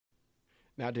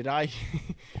Now, did I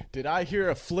did I hear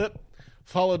a flip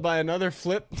followed by another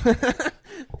flip?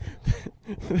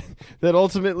 That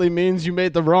ultimately means you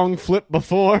made the wrong flip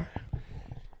before.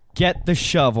 Get the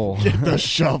shovel. Get the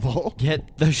shovel.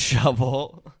 Get the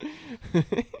shovel.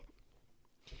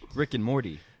 Rick and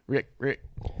Morty. Rick.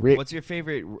 What's your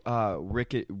favorite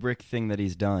Rick thing that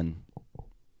he's done?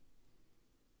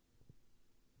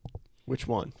 Which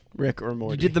one? Rick or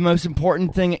Morty? You did the most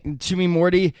important thing to me,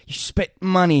 Morty. You spent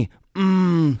money.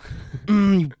 You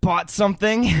bought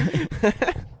something.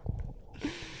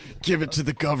 Give it to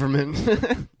the government.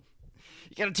 You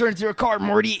gotta turn it into a car,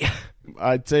 Morty.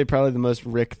 I'd say probably the most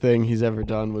Rick thing he's ever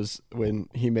done was when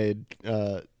he made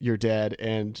your dad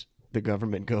and the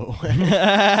government go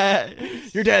away.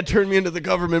 Your dad turned me into the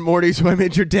government, Morty, so I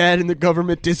made your dad and the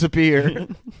government disappear.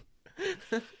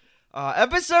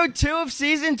 Episode 2 of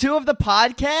season 2 of the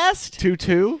podcast.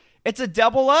 2-2? It's a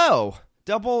double O.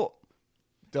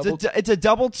 It's a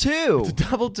double two. It's a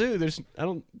double two. There's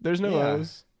no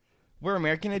O's. We're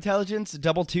American Intelligence,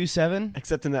 227.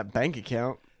 Except in that bank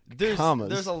account. There's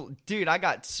commas. Dude, I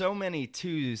got so many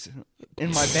 2s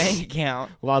in my bank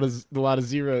account. A lot of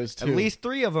zeros too. At least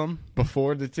 3 of them.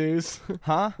 Before the 2s?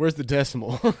 Huh? Where's the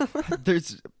decimal?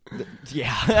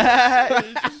 Yeah.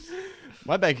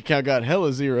 My bank account got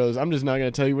hella zeros. I'm just not going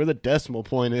to tell you where the decimal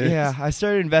point is. Yeah, I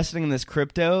started investing in this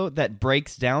crypto that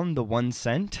breaks down the 1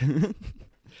 cent.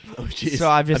 Oh, jeez. So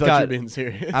I've just I thought you were being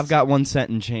serious. I've got 1 cent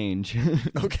and change.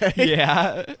 Okay.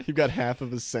 Yeah. You've got half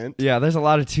of a cent. Yeah, there's a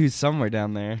lot of 2s somewhere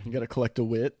down there. You got to collect a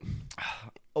wit.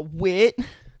 A wit?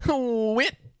 A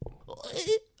wit?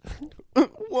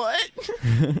 What?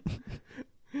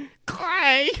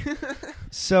 Clay.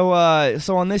 So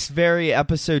on this very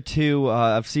episode 2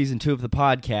 of season 2 of the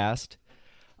podcast,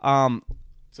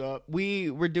 What's up?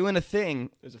 we're doing a thing.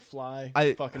 There's a fly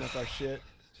fucking up our shit.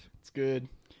 It's good.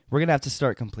 We're gonna have to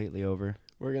start completely over.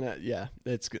 We're gonna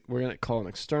it's good. We're gonna call an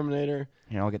exterminator.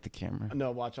 Here, I'll get the camera.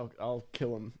 No, watch. I'll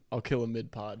kill him. I'll kill him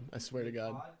mid pod. I swear to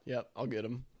God. Yep, I'll get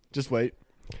him. Just wait.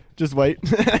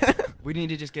 We need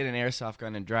to just get an airsoft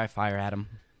gun and dry fire at him.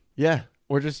 Yeah,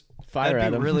 or just fire at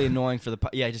That'd be him. really annoying for the.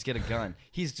 Yeah, just get a gun.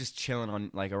 He's just chilling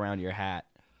on around your hat.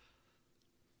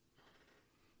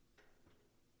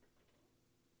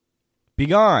 Be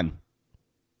gone.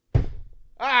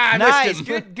 Ah, I nice, missed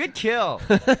him. good kill.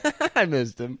 I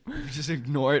missed him. Just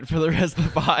ignore it for the rest of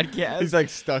the podcast. He's like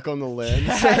stuck on the lens.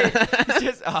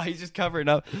 He's just covering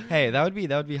up. Hey, that would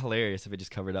be hilarious if it just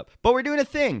covered up. But we're doing a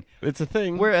thing. It's a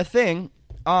thing. We're a thing.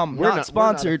 We're not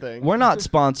sponsored. We're not a thing. We're not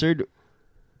sponsored.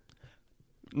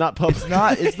 Not public.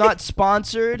 It's not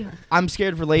sponsored. I'm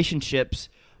scared of relationships.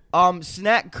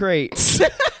 Snack crate. Is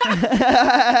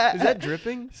that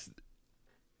dripping?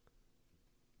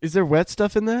 Is there wet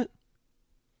stuff in that?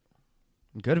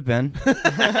 Could have been.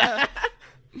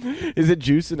 Is it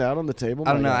juicing out on the table?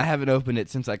 I don't know. I haven't opened it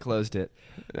since I closed it.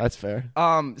 That's fair.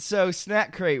 So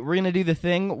snack crate. We're gonna do the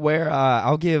thing where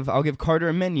I'll give Carter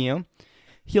a menu.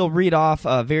 He'll read off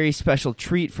a very special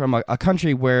treat from a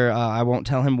country where I won't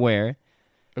tell him where.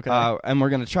 Okay. And we're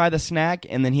gonna try the snack,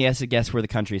 and then he has to guess where the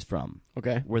country's from.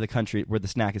 Okay. Where the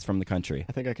snack is from the country.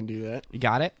 I think I can do that. You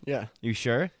got it? Yeah. You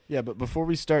sure? Yeah, but before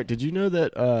we start, did you know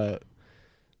that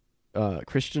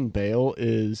Christian Bale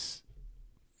is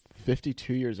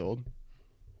 52 years old?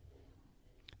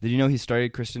 Did you know he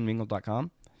started ChristianMingle.com?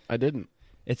 I didn't.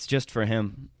 It's just for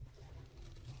him.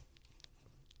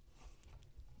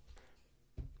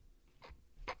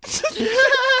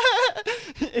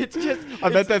 It's just. I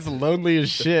bet that's lonely as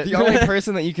shit. The only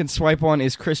person that you can swipe on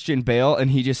is Christian Bale, and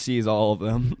he just sees all of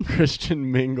them.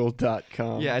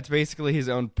 ChristianMingle.com. Yeah, it's basically his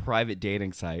own private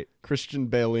dating site. Christian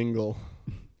Bale Ingle.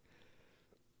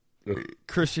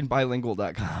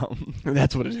 ChristianBilingual.com.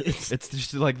 That's what it is. It's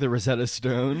just like the Rosetta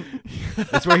Stone.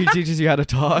 That's where he teaches you how to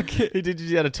talk. He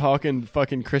teaches you how to talk in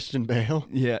fucking Christian Bale.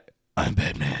 Yeah. I'm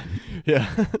Batman.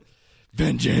 Yeah.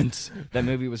 Vengeance. That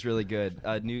movie was really good.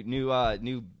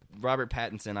 New Robert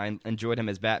Pattinson. I enjoyed him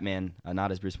as Batman,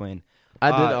 not as Bruce Wayne.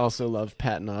 I did also love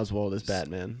Patton Oswalt as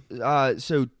Batman.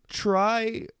 So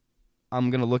try. I'm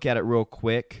gonna look at it real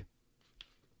quick.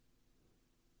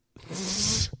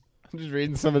 I'm just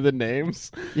reading some of the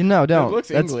names. You know, don't. It looks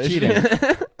That's English. cheating.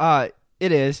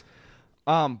 It is.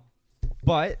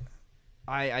 But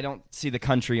I don't see the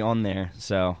country on there,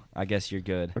 so I guess you're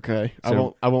good. Okay.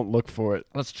 So, I won't look for it.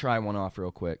 Let's try one off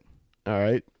real quick. All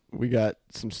right. We got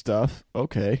some stuff.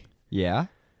 Okay. Yeah.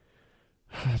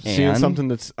 Seeing something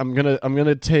that's I'm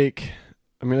gonna take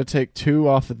 2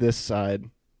 off of this side.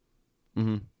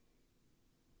 Mm-hmm.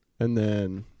 And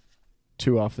then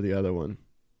 2 off of the other one.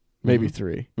 Maybe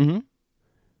 3. Mm-hmm.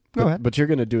 Go ahead. But you're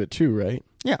gonna do it too, right?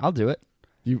 Yeah, I'll do it.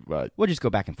 You We'll just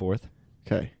go back and forth.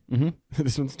 Okay. Mm-hmm.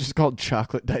 This one's just called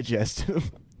chocolate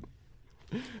digestive.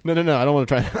 No, I don't want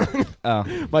to try that.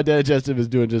 Oh. My digestive is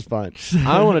doing just fine.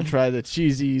 I want to try the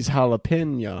Cheesy's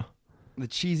jalapeno. The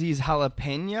Cheesy's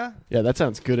jalapeno? Yeah, that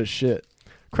sounds good as shit.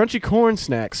 Crunchy corn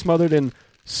snack smothered in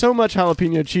so much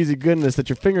jalapeno cheesy goodness that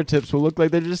your fingertips will look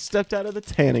like they just stepped out of the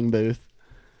tanning booth.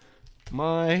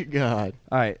 My God.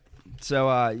 All right.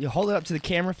 So you hold it up to the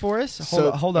camera for us.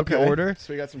 Hold up your order.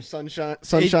 So we got some sunshine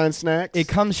snacks. It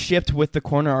comes shipped with the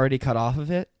corner already cut off of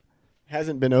it.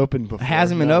 Hasn't been opened before.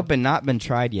 Hasn't been opened, not been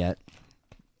tried yet.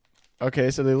 Okay,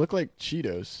 so they look like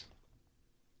Cheetos.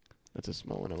 That's a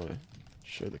small one. I want to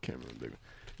show the camera a big one.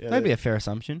 Yeah, That'd be a fair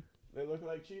assumption. They look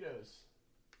like Cheetos.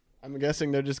 I'm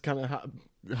guessing they're just kind of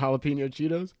jalapeno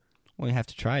Cheetos. Well, you have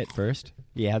to try it first.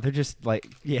 Yeah, they're just like,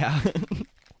 yeah.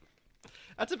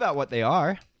 That's about what they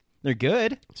are. They're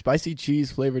good. Spicy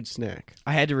cheese flavored snack.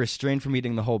 I had to restrain from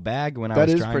eating the whole bag when I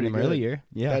was trying them earlier.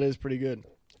 Yeah. That is pretty good.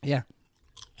 Yeah.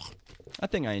 I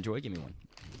think I enjoy. Give me one.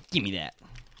 Give me that.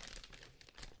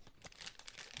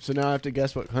 So now I have to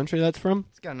guess what country that's from?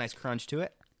 It's got a nice crunch to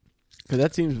it. Because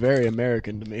that seems very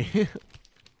American to me.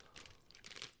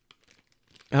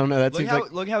 I don't know. That seems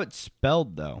like... Look how it's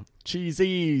spelled, though.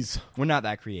 Cheesies. We're not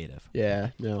that creative. Yeah,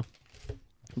 no.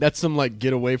 That's some, like,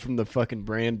 get away from the fucking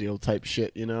brand deal type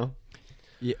shit, you know?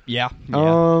 Yeah.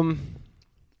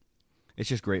 It's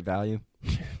just great value.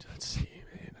 Let's see,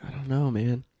 man. I don't know,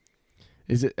 man.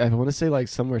 Is it... I want to say, like,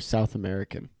 somewhere South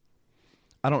American.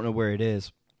 I don't know where it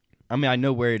is. I mean, I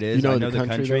know where it is. You know I know the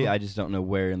country. though? I just don't know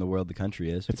where in the world the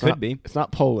country is. It It's could not, be. It's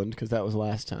not Poland, because that was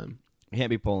last time. It can't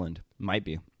be Poland. Might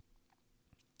be.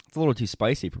 It's a little too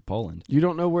spicy for Poland. You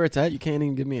don't know where it's at? You can't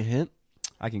even give me a hint?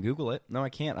 I can Google it. No, I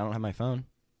can't. I don't have my phone.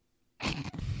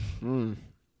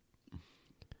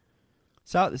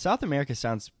 South America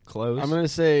sounds close. I'm going to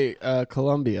say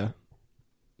Colombia.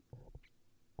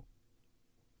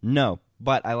 No,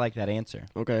 but I like that answer.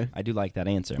 Okay. I do like that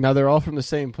answer. Now, they're all from the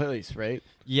same place, right?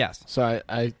 Yes. So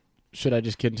should I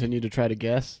just continue to try to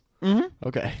guess? Mm-hmm.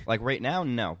 Okay. Like right now,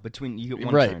 no. You get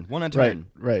one Right. turn. One a turn.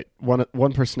 Right.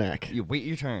 One per snack. You wait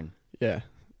your turn. Yeah.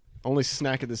 Only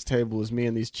snack at this table is me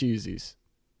and these cheesies.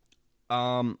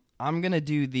 I'm gonna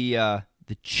do the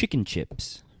chicken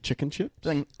chips. Chicken chips?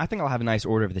 I think I'll have a nice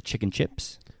order of the chicken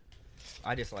chips.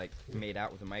 I just made out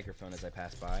with the microphone as I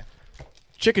passed by.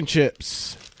 Chicken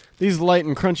chips. These light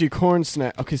and crunchy corn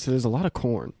snack. Okay, so there's a lot of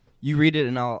corn. You read it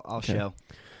and I'll Okay. show.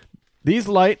 These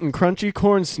light and crunchy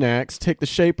corn snacks take the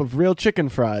shape of real chicken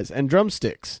fries and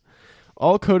drumsticks,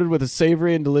 all coated with a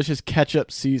savory and delicious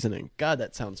ketchup seasoning. God,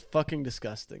 that sounds fucking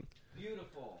disgusting.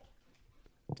 Beautiful.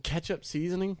 Ketchup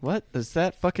seasoning? What does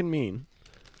that fucking mean?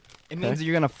 It means that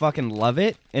you're gonna fucking love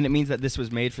it, and it means that this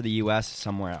was made for the U.S.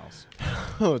 somewhere else.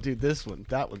 Oh, dude, this one.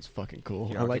 That one's fucking cool.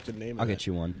 Here, I like the name of it. I'll get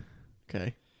you one.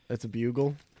 Okay. That's a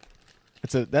bugle.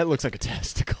 That looks like a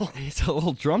testicle. It's a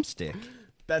little drumstick.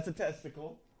 That's a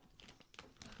testicle.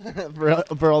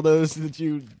 for all those that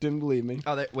you didn't believe me.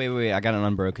 Oh, wait. I got an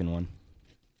unbroken one.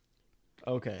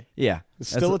 Okay. Yeah.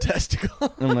 It's still a testicle.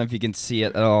 I don't know if you can see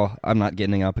it at all. I'm not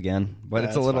getting up again, but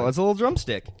it's a little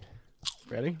drumstick.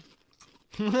 Ready?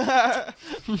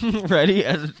 Ready?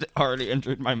 As it already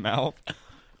entered my mouth.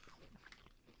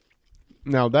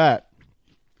 Now that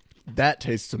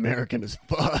tastes American as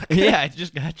fuck. Yeah, it's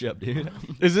just ketchup, dude.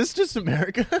 Is this just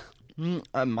America?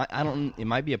 I don't. It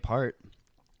might be a part.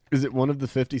 Is it one of the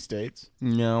 50 states?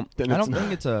 No, Then I it's don't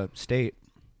think it's a state.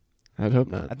 I'd hope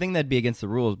not. I think that'd be against the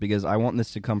rules because I want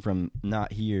this to come from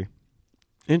not here.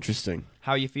 Interesting.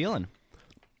 How are you feeling?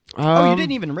 You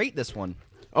didn't even rate this one.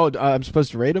 Oh, I'm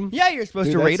supposed to rate them? Yeah, you're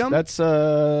supposed to rate them. That's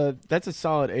a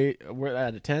solid 8. We're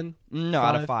out of 10. No,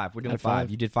 out of 5. We're doing 5.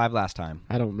 You did 5 last time.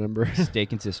 I don't remember. Stay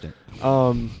consistent.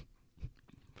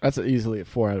 That's easily a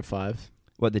 4 out of 5.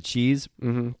 What, the cheese?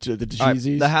 Mm-hmm. The All right,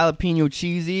 cheesies. the jalapeno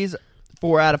cheesies,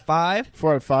 4 out of 5.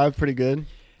 4 out of 5, pretty good.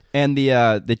 And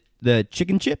the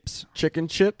chicken chips? Chicken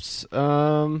chips,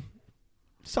 solid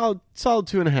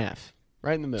 2.5,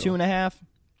 right in the middle. 2.5.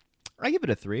 I give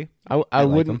it a 3. I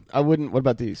wouldn't. I wouldn't. What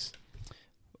about these?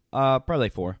 Probably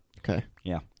 4. Okay.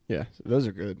 Yeah. Yeah, those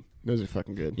are good. Those are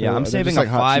fucking good. Yeah, I'm They're saving just a like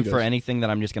hot 5 for Cheetos. anything that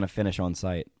I'm just gonna finish on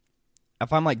site.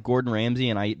 If I'm like Gordon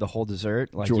Ramsay and I eat the whole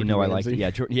dessert, like Jordan I like Ramsay.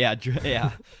 it. Yeah.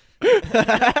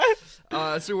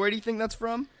 So where do you think that's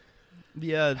from?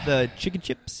 The chicken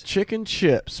chips. Chicken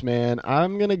chips, man.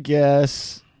 I'm gonna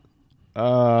guess,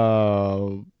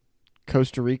 Costa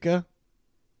Rica.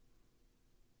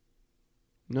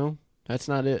 No, that's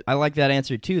not it. I like that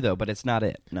answer too, though, but it's not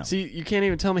it. No. See, you can't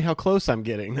even tell me how close I'm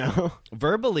getting now.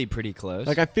 Verbally pretty close.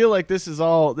 Like I feel like this is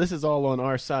all on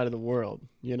our side of the world.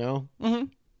 You know. Mm-hmm.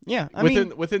 Yeah, I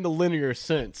mean, within the linear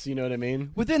sense, you know what I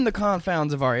mean? within the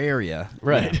confounds of our area.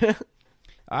 Right. Yeah.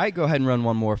 All right, go ahead and run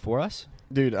one more for us.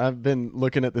 Dude, I've been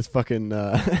looking at this fucking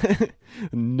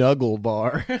Nuggle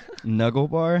bar. Nuggle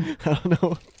bar? I don't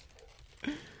know.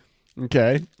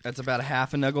 Okay. That's about a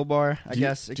half a Nuggle bar, I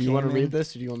guess. Do you want to read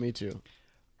this, or do you want me to?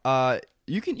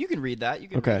 You can read that. You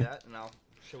can read that, and I'll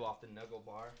show off the Nuggle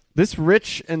bar. This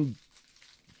rich and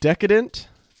decadent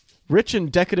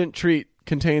treat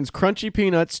contains crunchy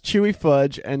peanuts, chewy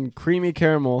fudge, and creamy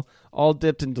caramel, all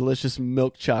dipped in delicious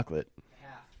milk chocolate.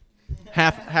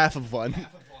 Half of one.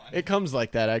 It comes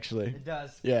like that, actually. It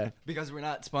does. Yeah. Because we're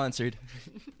not sponsored.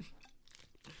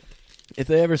 If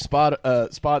they ever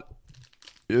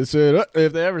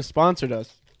if they ever sponsored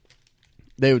us,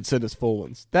 they would send us full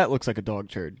ones. That looks like a dog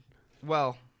turd.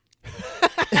 Well,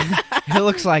 it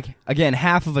looks like, again,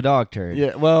 half of a dog turd.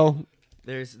 Yeah, well.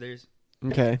 There's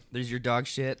Okay. There's your dog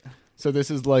shit. So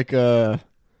this is like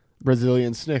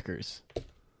Brazilian Snickers.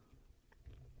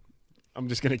 I'm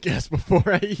just going to guess before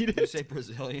I eat it. Did you say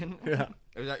Brazilian? Yeah.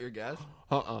 Is that your guess?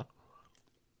 1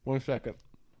 second.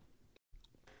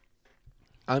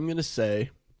 I'm going to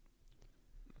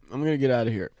get out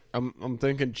of here. I'm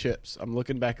thinking chips. I'm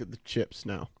looking back at the chips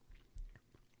now.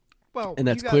 Well, and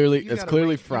that's clearly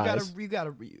fries.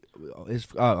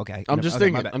 Okay. I'm just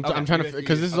thinking. I'm trying to,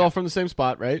 because this is all from the same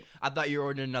spot, right? I thought you were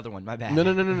ordering another one. My bad.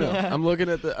 No. I'm looking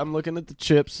at the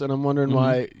chips, and I'm wondering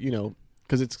why,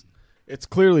 because it's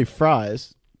clearly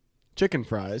fries, chicken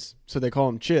fries, so they call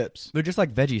them chips. They're just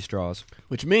like veggie straws,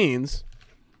 which means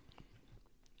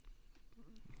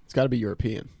it's got to be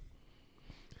European.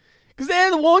 Because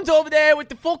they're the ones over there with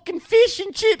the fucking fish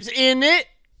and chips in it.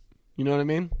 You know what I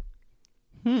mean?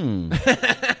 I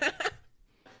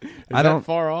don't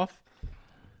far off.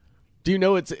 Do you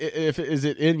know is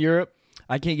it in Europe?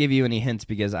 I can't give you any hints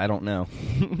because I don't know.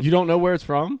 You don't know where it's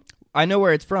from? I know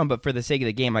where it's from, but for the sake of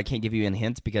the game, I can't give you any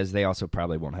hints because they also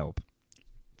probably won't help.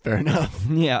 Fair enough.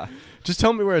 Yeah. Just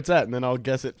tell me where it's at, and then I'll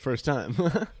guess it first time.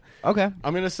 Okay.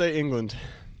 I'm going to say England.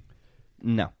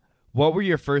 No. What were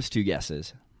your first two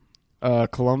guesses?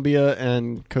 Colombia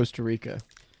and Costa Rica.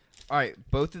 All right.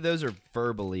 Both of those are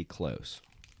verbally close.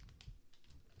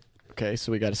 Okay,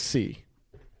 so we got a C.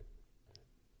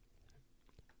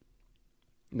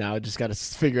 Now I just got to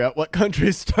figure out what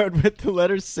countries start with the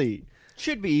letter C.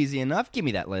 Should be easy enough. Give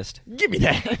me that list. Give me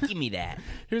that. Give me that.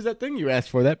 Here's that thing you asked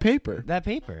for, that paper. That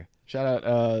paper. Shout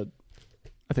out,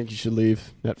 I think you should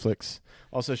leave Netflix.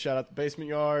 Also, shout out the Basement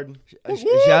Yard.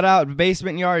 Shout out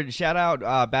Basement Yard. Shout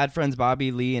out Bad Friends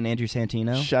Bobby, Lee, and Andrew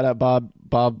Santino. Shout out Bob.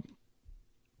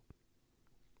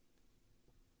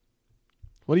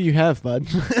 What do you have, bud?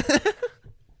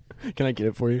 Can I get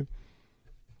it for you?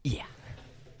 Yeah.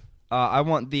 I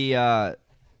want the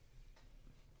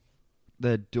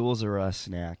Dulzera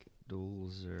snack.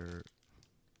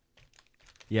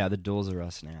 Yeah, the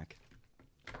Dulzera snack.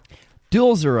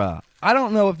 Dulzera. I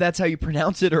don't know if that's how you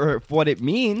pronounce it or what it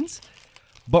means,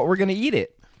 but we're gonna eat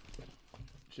it.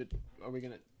 Are we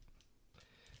gonna?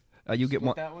 You get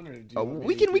one. That one, or do you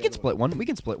we can split one. We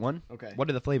can split one. Okay. What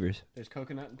are the flavors? There's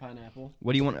coconut and pineapple.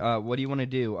 What do you want? What do you want to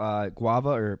do? Guava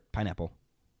or pineapple?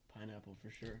 Pineapple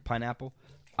for sure. Pineapple.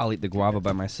 I'll eat the guava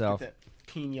by myself. That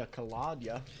pina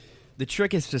colada. The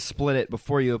trick is to split it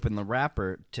before you open the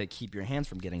wrapper to keep your hands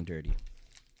from getting dirty.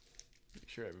 Make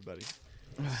sure everybody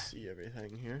see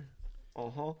everything here.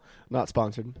 Not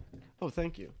sponsored. Oh,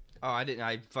 thank you. Oh, I didn't.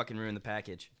 I fucking ruined the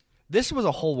package. This was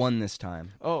a whole one this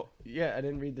time. Oh, yeah, I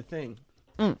didn't read the thing.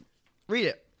 Read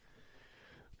it.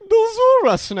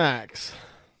 Dulzura snacks.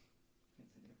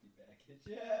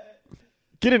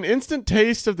 Get an instant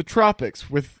taste of the tropics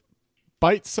with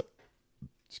bite-sized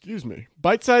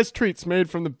treats made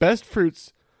from the best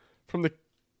fruits from the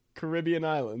Caribbean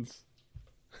islands.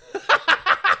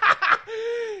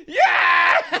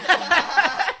 Yeah!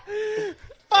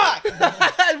 Fuck!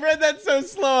 I read that so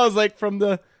slow. I was like, from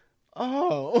the...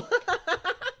 Oh.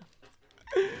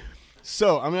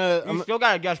 So, You still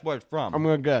gotta guess where it's from. I'm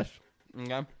gonna guess.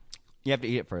 Okay. You have to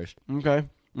eat it first. Okay.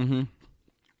 Mm-hmm.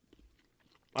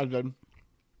 I did.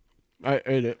 I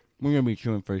ate it. We're gonna be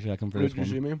chewing for a second for this Did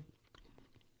you one. see me?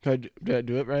 Did I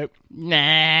do it right?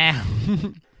 Nah.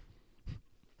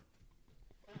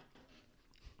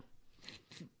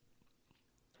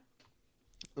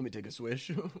 Let me take a swish.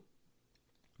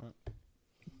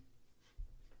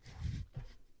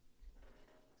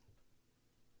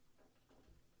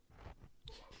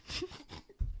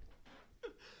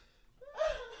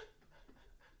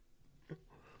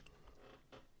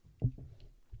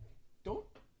 Don't.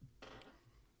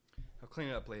 I'll clean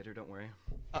it up later. Don't worry.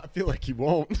 I feel like you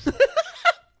won't.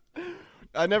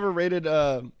 I never rated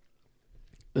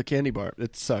The candy bar.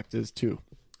 It sucked. It's 2.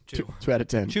 2 out of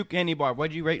 10. Chew candy bar.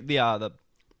 What'd you rate the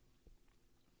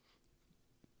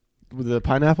With the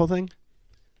pineapple thing?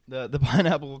 the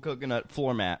pineapple coconut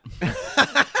floor mat?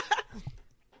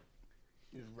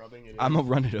 He's rubbing it in. I'm gonna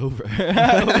run it over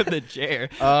with the chair.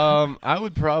 I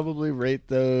would probably rate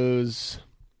those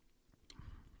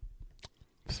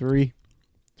 3.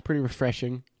 It's pretty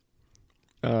refreshing.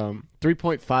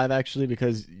 3.5 actually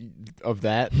because of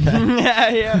that.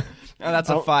 yeah. Oh, that's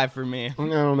a 5 for me. I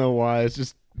don't know why. It's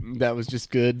just that was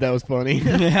just good. That was funny.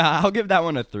 Yeah, I'll give that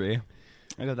one a 3.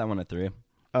 I'll give that one a 3.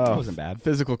 That wasn't bad.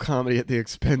 Physical comedy at the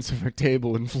expense of our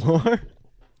table and floor.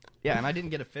 Yeah, and I didn't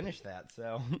get to finish that,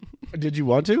 so. Did you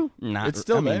want to? Not, it's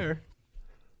still I mean, there.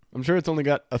 I'm sure it's only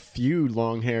got a few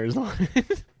long hairs on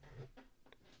it.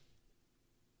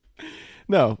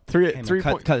 No, 3. Hey, 3.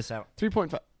 cut this out.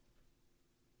 3.5.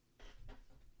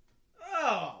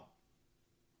 Oh.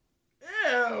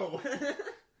 Ew.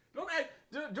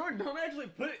 Jordan, don't actually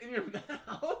put it in your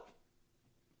mouth.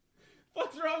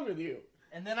 What's wrong with you?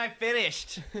 And then I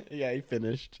finished. Yeah, he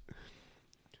finished.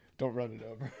 Don't run it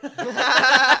over.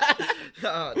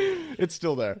 Oh, It's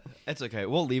still there. it's okay.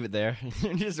 We'll leave it there.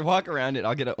 Just walk around it.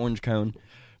 I'll get an orange cone.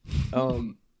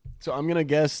 So I'm gonna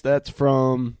guess that's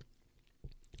from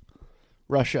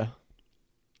Russia.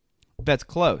 That's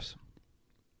close.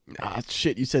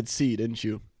 Shit, you said C, didn't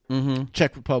you? Mm-hmm.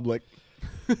 Czech Republic.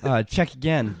 Check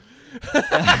again.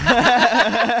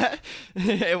 Yeah,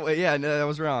 no, that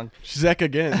was wrong. Czech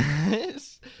again.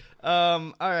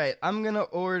 All right, I'm gonna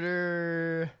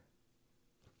order.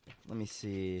 Let me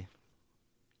see.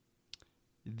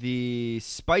 The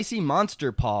spicy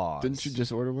monster paws. Didn't you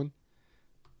just order one?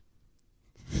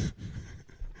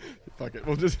 Fuck it.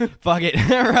 We'll just. Fuck it,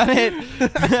 run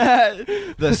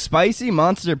it. The spicy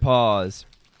monster paws.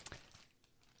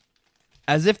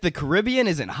 As if the Caribbean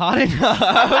isn't hot enough.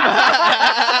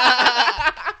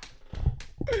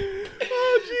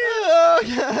 Oh,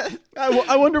 jeez.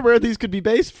 I wonder where these could be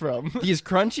based from. These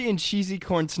crunchy and cheesy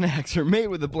corn snacks are made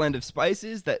with a blend of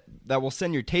spices that will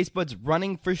send your taste buds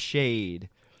running for shade.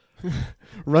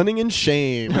 Running in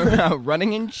shame.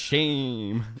 Running in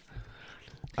shame.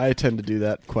 I tend to do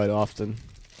that quite often.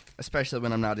 Especially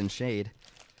when I'm not in shade.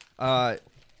 Okay.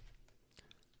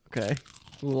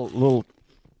 Little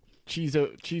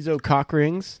cheeso cock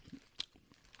rings.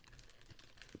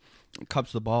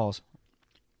 Cups the balls.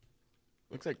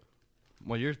 Looks like.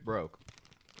 Well, yours broke.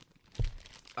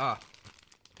 Now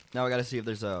I gotta see if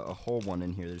there's a whole one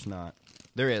in here. There's not.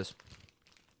 There is.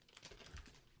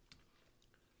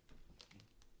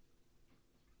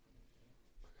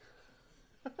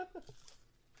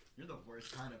 You're the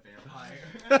worst kind of vampire.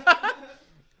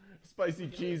 Spicy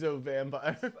cheeso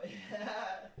vampire. Look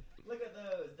at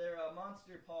those. They're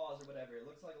monster paws or whatever. It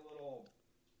looks like a little.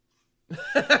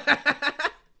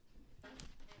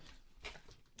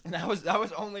 That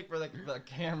was only for the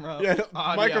camera. Yeah, the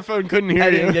audio. microphone couldn't hear I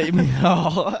you. didn't get me at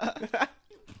all.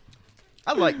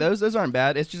 I like those. Those aren't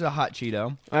bad. It's just a hot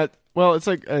Cheeto. Well, it's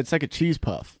like a cheese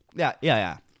puff. Yeah.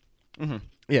 Mm-hmm.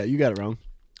 Yeah, you got it wrong.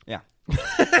 Yeah.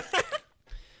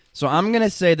 So I'm gonna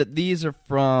say that these are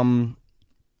from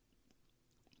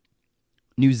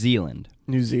New Zealand.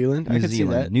 New Zealand? I can see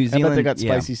that. New I bet they Zealand, got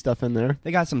yeah. spicy stuff in there.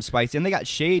 They got some spicy, and they got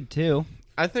shade too.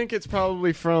 I think it's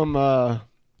probably from the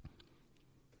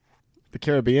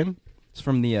Caribbean. It's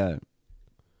from the.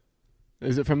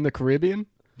 Is it from the Caribbean?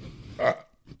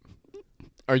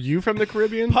 Are you from the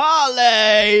Caribbean?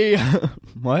 Parlay.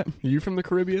 What? Are you from the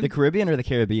Caribbean? The Caribbean or the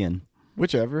Caribbean?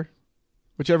 Whichever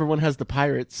one has the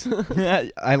pirates.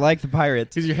 I like the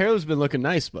pirates. Because your hair has been looking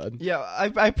nice, bud. Yeah,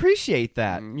 I appreciate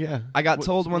that. Yeah. I got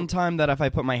told one time that if I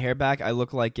put my hair back, I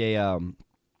look like a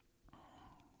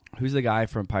who's the guy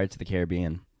from Pirates of the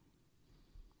Caribbean?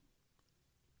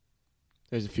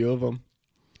 There's a few of them.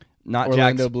 Not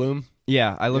Orlando Jack. Bloom.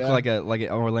 Yeah, I look Yeah. like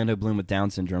an Orlando Bloom with Down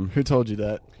syndrome. Who told you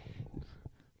that?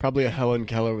 Probably a Helen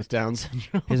Keller with Down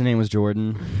syndrome. His name was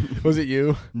Jordan. Was it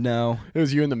you? No. It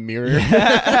was you in the mirror.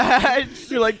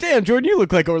 You're like, damn, Jordan, you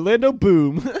look like Orlando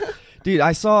Boom. Dude,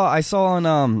 I saw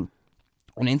on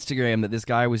Instagram that this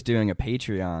guy was doing a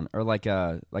Patreon or like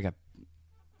a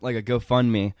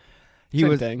GoFundMe.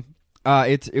 Same thing.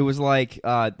 It was like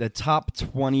the top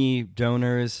 20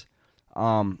 donors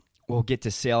will get to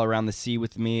sail around the sea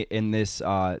with me in this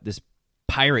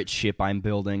pirate ship I'm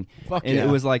building. Fuck and yeah. it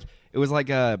was like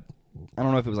a I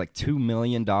don't know if it was like $2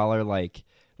 million like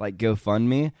like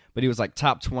GoFundMe, but he was like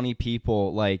top 20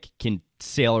 people like can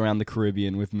sail around the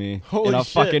Caribbean with me in a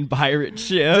fucking pirate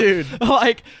ship, dude.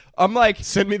 Like I'm like,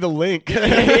 send me the link.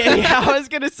 yeah, I was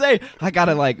gonna say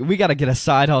we gotta get a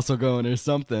side hustle going or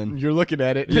something. You're looking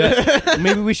at it. Yeah.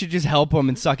 Maybe we should just help him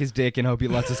and suck his dick and hope he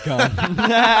lets us come.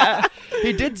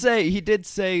 He did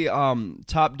say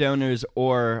top donors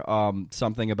or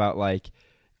something about like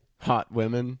hot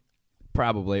women,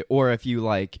 probably, or if you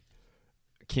like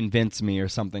convince me or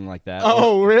something like that.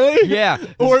 Oh, really? Yeah.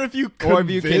 Or if you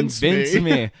convince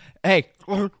me. Hey.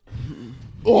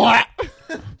 What?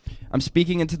 I'm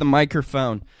speaking into the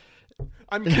microphone.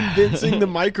 I'm convincing the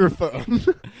microphone.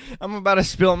 I'm about to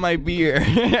spill my beer.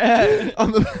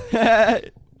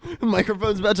 The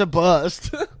microphone's about to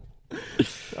bust.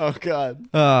 Oh, God.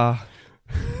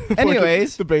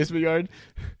 Anyways. The basement yard.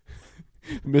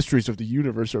 The mysteries of the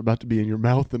universe are about to be in your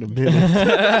mouth in a minute.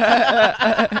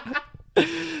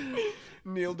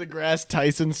 Neil deGrasse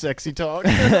Tyson sexy talk.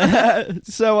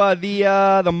 So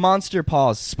the monster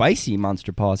paws, spicy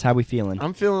monster paws. How we feeling?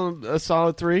 I'm feeling a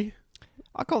solid 3.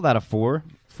 I'll call that a 4.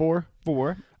 4.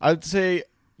 4. I'd say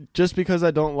just because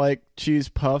I don't like cheese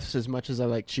puffs as much as I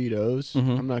like Cheetos,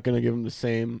 I'm not going to give them the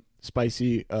same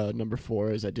spicy number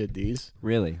 4 as I did these.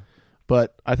 Really?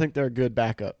 But I think they're a good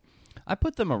backup. I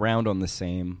put them around on the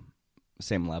same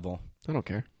level. I don't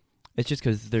care. It's just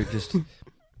because they're just.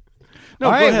 No,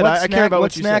 all go right, ahead. I care about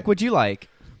what you snack say. would you like?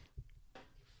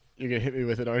 You're going to hit me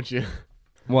with it, aren't you?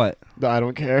 What? No, I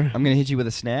don't care. I'm going to hit you with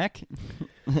a snack?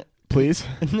 Please.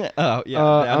 Oh, yeah.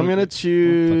 I'm going to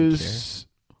choose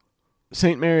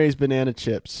St. Mary's banana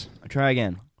chips. Try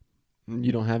again.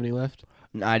 You don't have any left?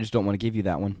 No, I just don't want to give you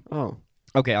that one. Oh.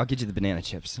 Okay, I'll get you the banana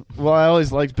chips. Well, I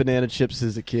always liked banana chips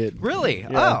as a kid. Really? Yeah.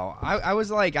 Oh, I was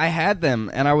like, I had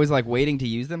them, and I was like waiting to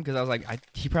use them because I was like,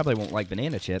 he probably won't like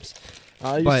banana chips.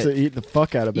 I used to eat the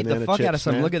fuck out of banana chips. Eat the fuck out of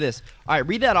some. Man. Look at this. All right,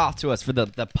 read that off to us for the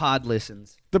pod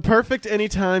listens. The perfect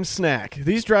anytime snack.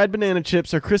 These dried banana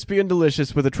chips are crispy and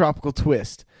delicious with a tropical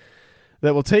twist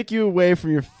that will take you away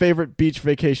from your favorite beach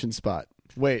vacation spot.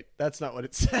 Wait, that's not what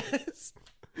it says.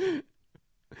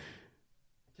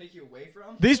 Take you away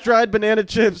from? These dried banana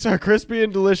chips are crispy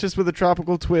and delicious with a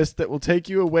tropical twist that will take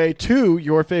you away to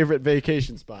your favorite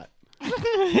vacation spot.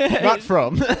 Not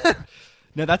from.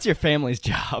 No, that's your family's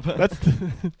job. That's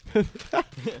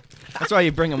why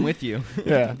you bring them with you.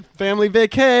 Yeah. Family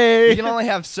vacay. You can only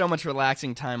have so much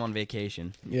relaxing time on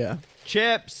vacation. Yeah.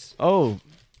 Chips. Oh.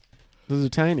 Those are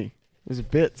tiny. Those are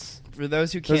bits. For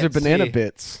those who can't see. Those are banana see,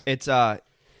 bits. It's they're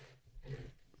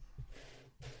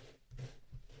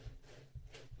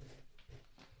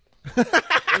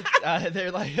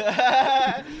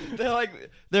like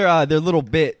they're little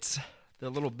bits. They're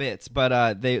little bits,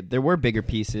 but there were bigger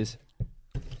pieces.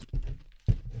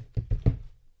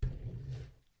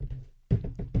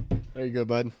 There you go,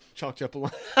 bud. Chalked you up a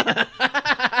lot.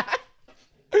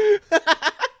 Woo!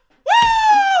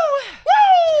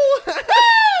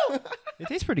 It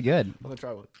tastes pretty good. I'm gonna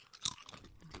try one.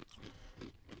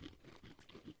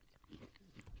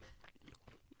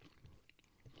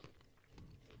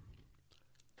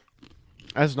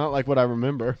 That's not like what I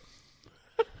remember.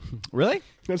 Really?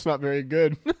 That's not very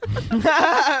good.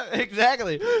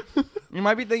 Exactly. You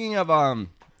might be thinking of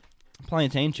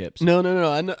plantain chips. No.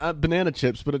 I know, banana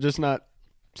chips, but just not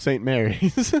St.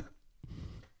 Mary's.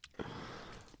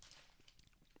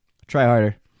 Try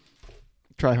harder.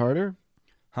 Try harder?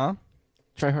 Huh?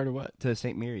 Try harder what? To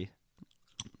St. Mary.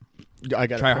 I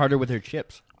gotta try harder with her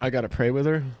chips. I gotta pray with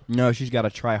her? No, she's got to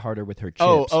try harder with her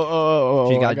chips. Oh.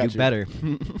 She's got to do better.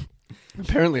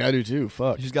 Apparently I do too.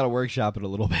 Fuck. She's got to workshop it a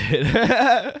little bit.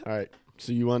 All right.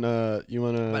 So you wanna?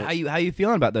 But how you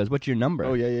feeling about those? What's your number?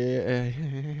 Oh yeah.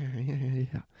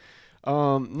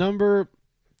 Number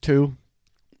 2.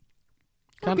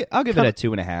 I'll give it a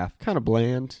 2.5. Kind of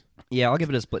bland. Yeah, I'll give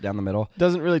it a split down the middle.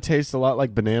 Doesn't really taste a lot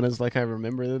like bananas, like I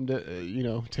remember them,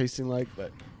 to, tasting like.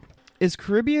 But is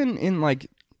Caribbean in like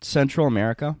Central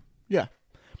America? Yeah.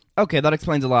 Okay, that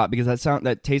explains a lot because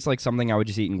that tastes like something I would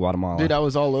just eat in Guatemala. Dude, I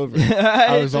was all over it.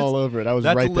 I was all over it. I was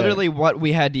right there. That's literally what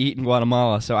we had to eat in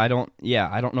Guatemala. So I don't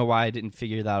know why I didn't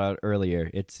figure that out earlier.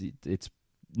 It's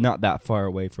not that far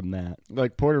away from that.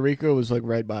 Like Puerto Rico was like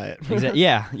right by it.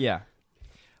 Yeah.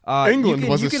 England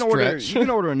was a stretch. You can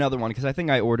order another one because I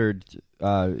think I ordered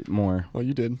more. Oh,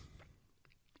 you did.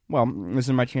 Well, this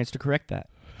is my chance to correct that.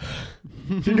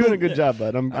 You're doing a good job,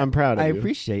 bud. I'm proud of you. I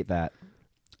appreciate that.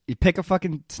 You pick a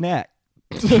fucking snack.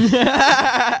 All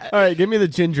right, give me the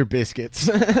ginger biscuits.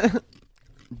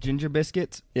 Ginger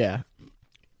biscuits? Yeah.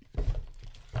 All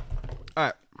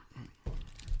right.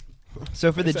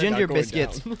 So for the ginger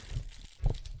biscuits,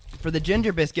 For the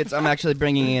ginger biscuits, I'm actually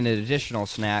bringing in an additional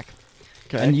snack.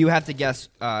 Okay. And you have to guess,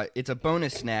 it's a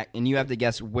bonus snack, and you have to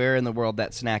guess where in the world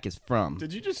that snack is from.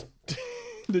 Did you just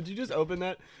open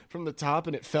that from the top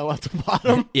and it fell out the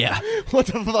bottom? Yeah. What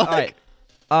the fuck?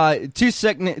 All right. 2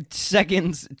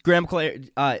 seconds. Graham Claire.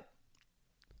 I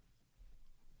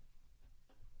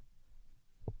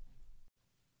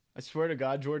swear to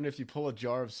God, Jordan, if you pull a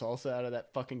jar of salsa out of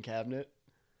that fucking cabinet.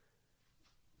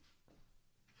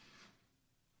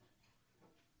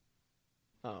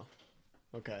 Oh.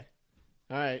 Okay.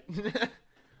 All right. I'm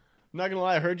not gonna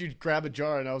lie, I heard you grab a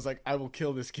jar and I was like, I will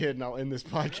kill this kid and I'll end this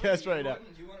podcast right now.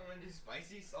 Do you want to do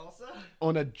spicy salsa?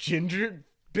 On a ginger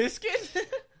biscuit?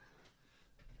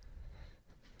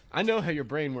 I know how your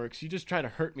brain works. You just try to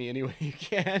hurt me any way you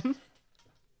can.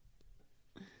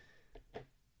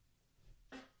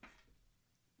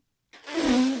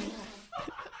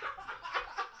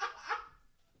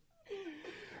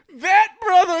 That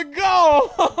brother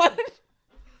gone!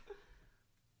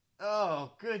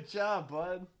 Oh, good job,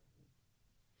 bud.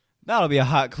 That'll be a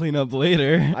hot cleanup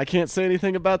later. I can't say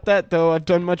anything about that, though. I've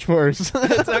done much worse.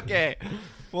 It's okay.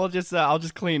 We'll just I'll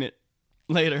just clean it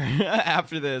later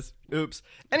after this. Oops.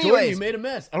 Jordan, Anyways, you made a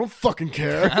mess. I don't fucking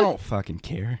care. I don't fucking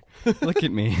care. Look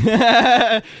at me.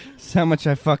 That's how much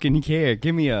I fucking care.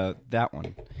 Give me that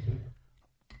one.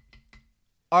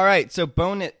 All right, so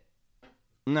bone it.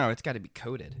 No, it's got to be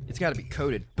coated. It's got to be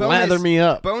coated. Lather me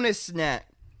up. Bonus snack.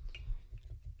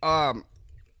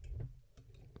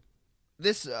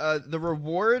 This the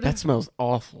reward. That smells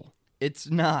awful. It's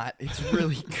not. It's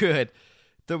really good.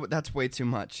 That's way too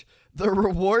much. The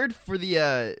reward for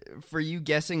the for you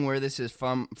guessing where this is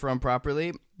from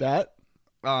properly. That?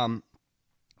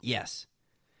 Yes.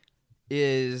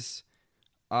 Is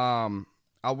I'll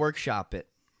workshop it.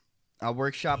 I'll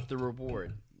workshop the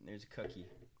reward. There's a cookie.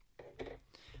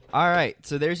 All right,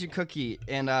 so there's your cookie,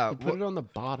 and Put it on the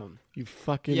bottom. You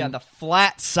fucking the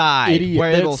flat side idiot.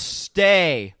 where it'll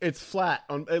stay. It's flat.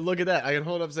 Hey, look at that. I can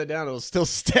hold it upside down. It'll still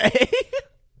stay.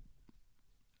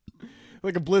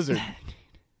 Like a blizzard.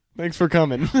 Thanks for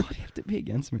coming. Why do you have to be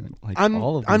against me? Like I'm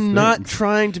all of these I'm not things?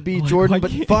 trying to be Like, Jordan, why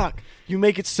but can't- fuck, you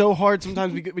make it so hard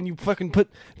sometimes when you fucking put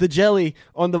the jelly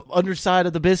on the underside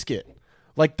of the biscuit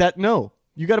like that. No,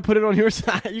 you got to put it on your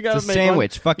side. You got It's to a make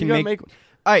sandwich. One. Fucking You gotta make.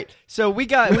 All right, so we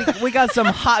got some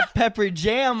hot pepper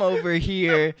jam over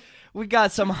here. We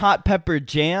got some hot pepper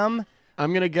jam.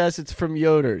 I'm gonna guess it's from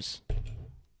Yoder's.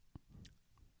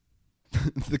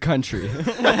 The country.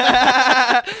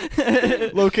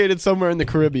 Located somewhere in the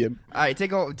Caribbean. All right,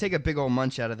 take a big old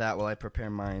munch out of that while I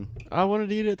prepare mine. I wanted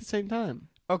to eat it at the same time.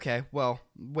 Okay, well,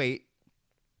 wait.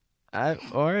 All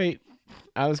right.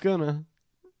 I was gonna.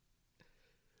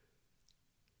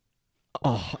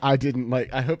 Oh, I didn't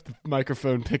like. I hope the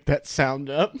microphone picked that sound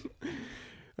up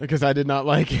because I did not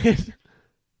like it.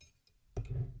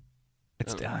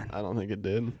 It's done. I don't think it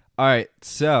did. All right,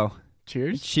 so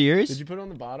Cheers. cheers. Did you put it on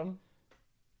the bottom?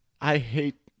 I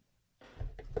hate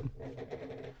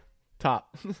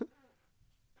top.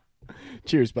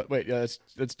 Cheers, but wait, let's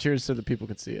cheers so that people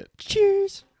can see it.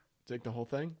 Cheers. Take the whole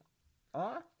thing.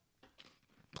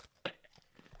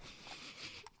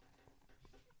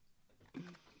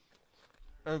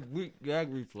 A weak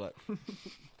gag reflex.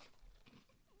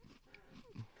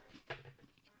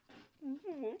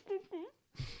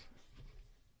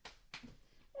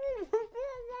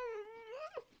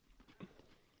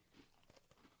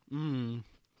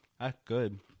 That's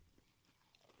good.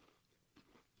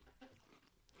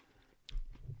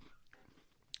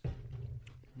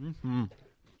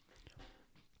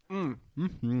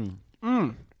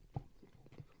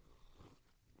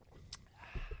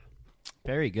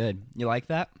 Very good. You like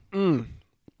that? Was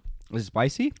it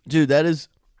spicy? Dude, that is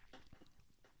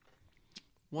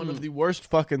one of the worst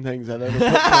fucking things I've ever put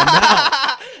in my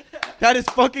mouth. That is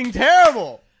fucking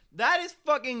terrible. That is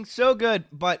fucking so good,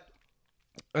 but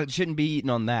it shouldn't be eaten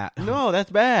on that. No,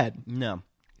 that's bad. No.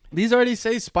 These already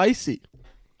say spicy.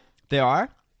 They are?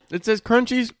 It says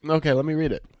crunchies. Okay, let me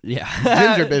read it. Yeah.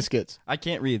 Ginger biscuits. I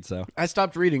can't read, so. I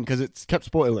stopped reading because it kept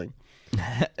spoiling.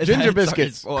 Ginger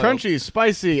biscuits, Spoiled. crunchy,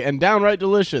 spicy, and downright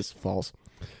delicious. False.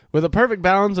 With a perfect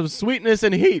balance of sweetness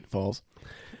and heat. False.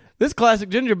 This classic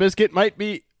ginger biscuit might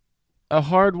be a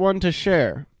hard one to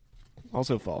share.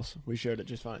 Also false. We shared it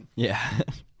just fine. Yeah.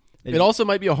 It also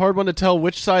might be a hard one to tell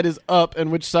which side is up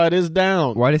and which side is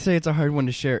down. Why do you say it's a hard one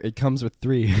to share? It comes with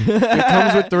 3. It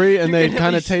comes with 3, and You they can at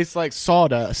kind of least- taste like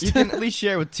sawdust. You can at least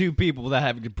share with 2 people without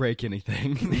having to break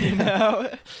anything, you know?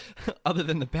 Other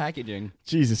than the packaging.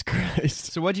 Jesus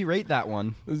Christ. So what'd you rate that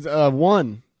one?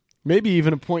 1.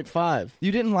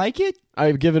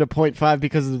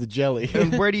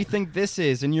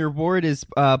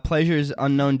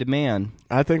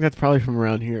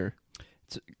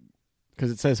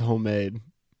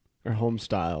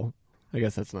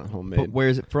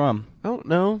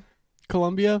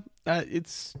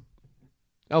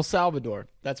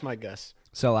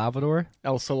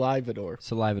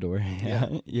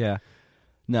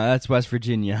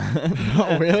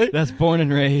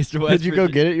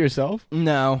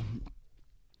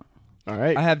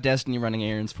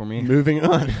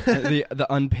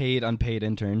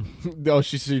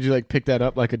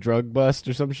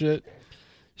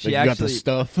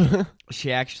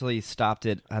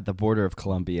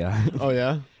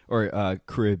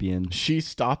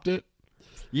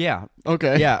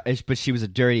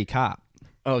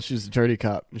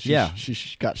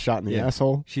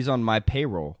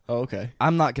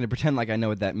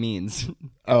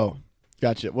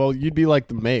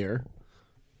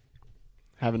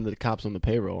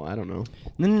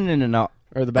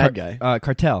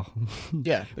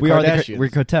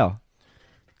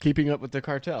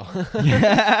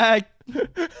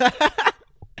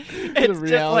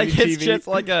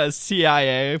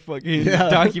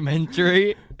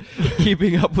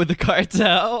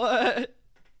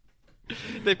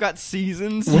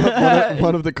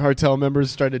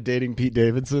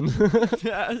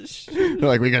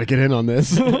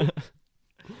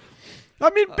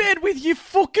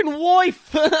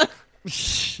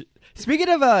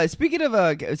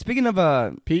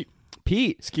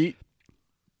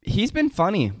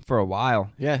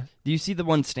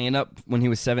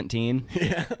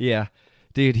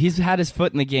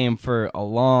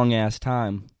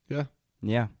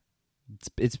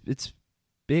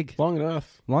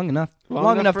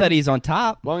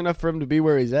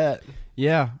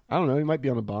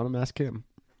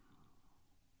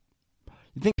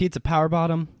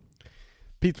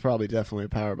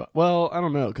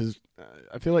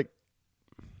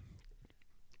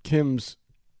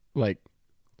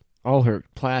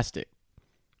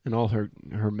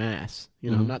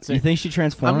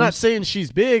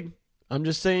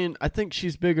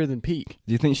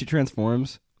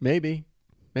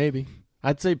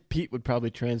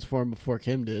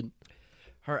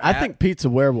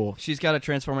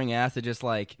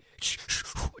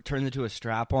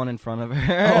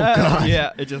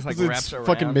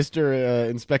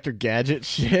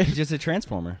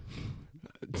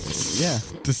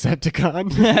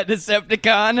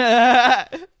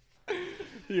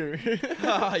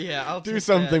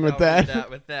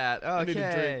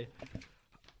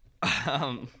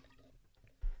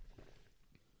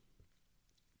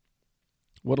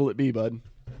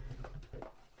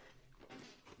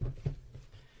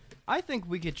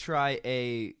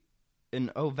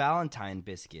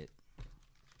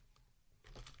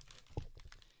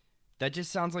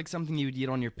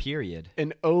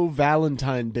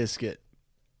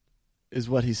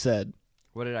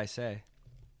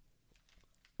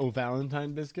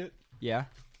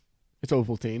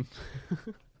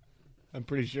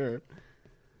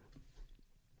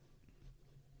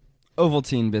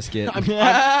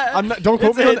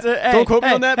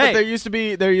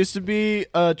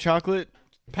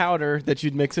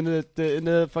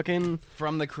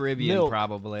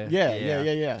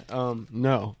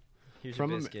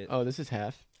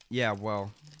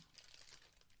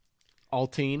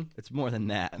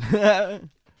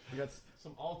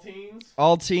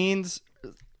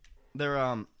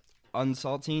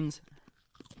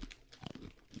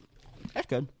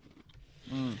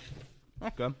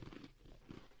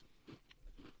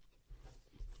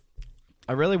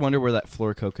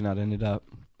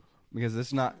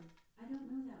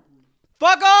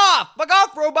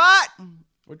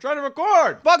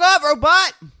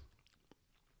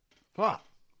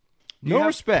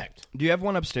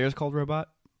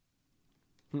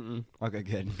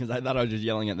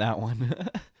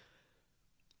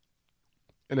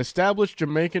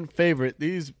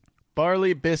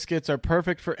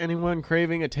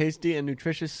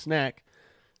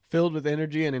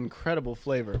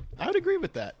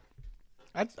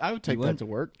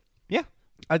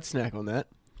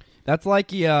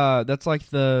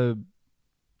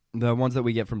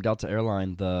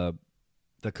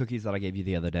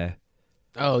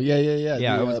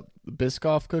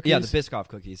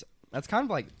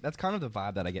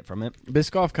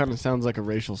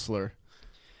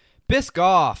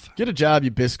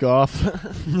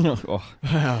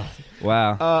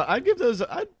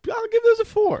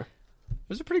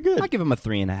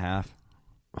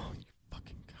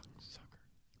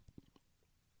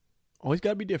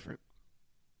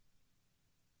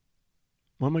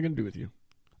 What am I gonna do with you?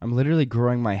 I'm literally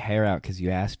growing my hair out because you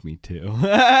asked me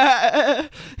to.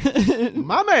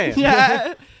 My man.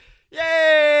 Yeah.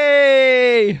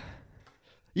 Yay!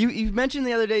 You mentioned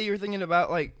the other day you were thinking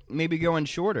about like maybe going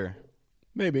shorter.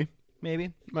 Maybe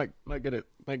Maybe might get a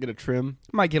trim.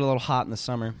 might get a little hot in the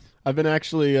summer. I've been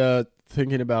actually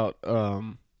thinking about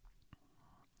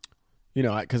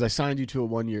because I signed you to a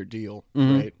 1-year deal,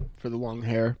 right, for the long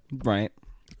hair, Right.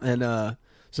 and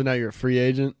so now you're a free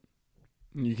agent.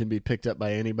 You can be picked up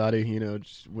by anybody,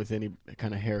 just with any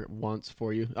kind of hair it wants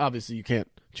for you. Obviously, you can't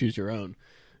choose your own.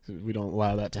 We don't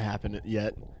allow that to happen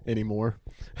yet anymore.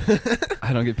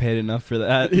 I don't get paid enough for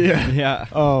that. Yeah. Yeah.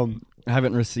 I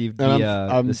haven't received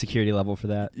the security level for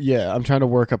that. Yeah, I'm trying to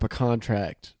work up a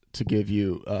contract to give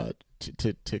you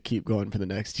to keep going for the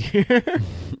next year.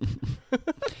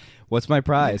 What's my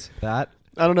prize? That?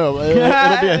 I don't know.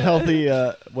 It'll be a healthy.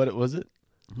 What was it?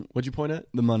 What'd you point at?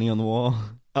 The money on the wall.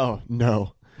 Oh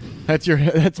no,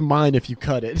 that's mine if you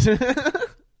cut it.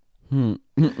 Whoever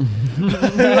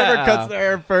cuts their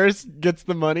hair first gets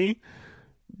the money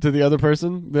to the other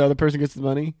person. The other person gets the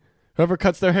money. Whoever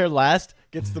cuts their hair last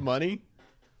gets the money.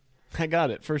 I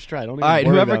got it. First try. Don't even All right,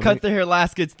 worry whoever about cut me. their hair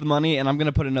last gets the money, and I'm going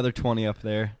to put another 20 up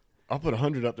there. I'll put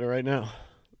 100 up there right now.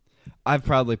 I've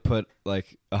probably put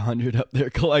like 100 up there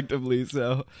collectively,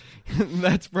 so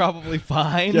that's probably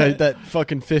fine. Yeah, that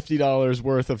fucking $50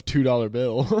 worth of $2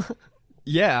 bill.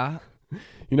 Yeah.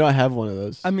 I have one of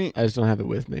those. I mean, I just don't have it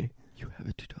with me. you have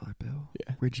a $2 bill?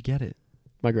 Yeah. Where'd you get it?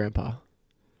 My grandpa.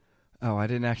 Oh, I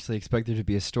didn't actually expect there to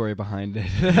be a story behind it.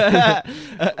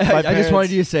 I just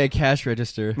wanted you to say a cash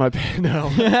register. My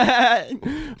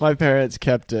parents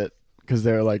kept it because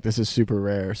they were like, this is super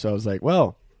rare. So I was like,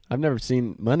 well, I've never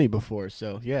seen money before.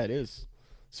 So yeah, it is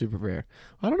super rare.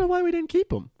 I don't know why we didn't keep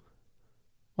them.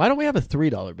 Why don't we have a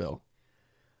 $3 bill?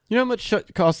 You know how much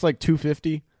shit costs like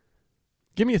 $2.50?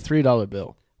 Give me a $3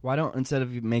 bill. Why don't, instead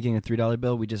of making a $3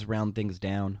 bill, we just round things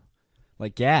down?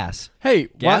 Like gas. Hey,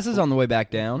 Gas is on the way back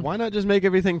down. Why not just make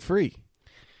everything free?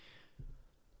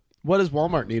 What does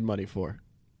Walmart need money for?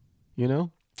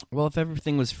 Well, if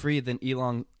everything was free, then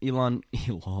Elon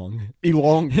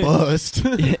bust.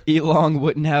 Elon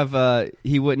wouldn't have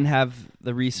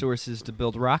the resources to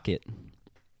build rocket.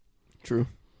 True.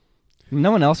 No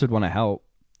one else would want to help.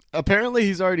 Apparently,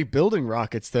 he's already building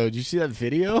rockets, though. Did you see that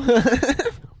video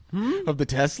of the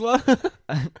Tesla?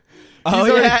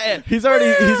 He's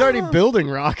already building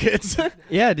rockets.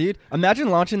 Yeah, dude. Imagine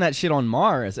launching that shit on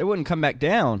Mars. It wouldn't come back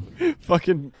down.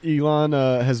 Fucking Elon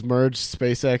has merged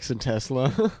SpaceX and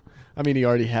Tesla. I mean, he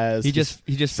already has. He just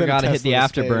forgot to hit the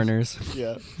Tesla to afterburners.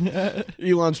 Yeah.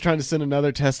 Elon's trying to send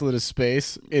another Tesla to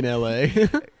space in LA.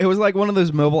 It was like one of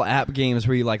those mobile app games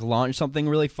where you like launch something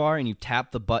really far and you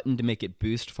tap the button to make it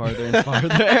boost farther and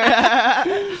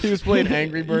farther. He was playing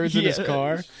Angry Birds in his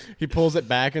car. He pulls it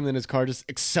back and then his car just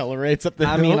accelerates up the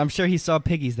hill. I mean, I'm sure he saw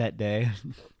piggies that day.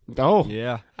 Oh.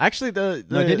 Yeah. Actually, No,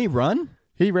 didn't he run?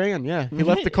 He ran, yeah. He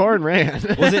left the car and ran.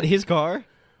 Was it his car?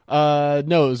 No,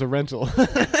 it was a rental.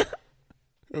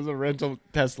 It was a rental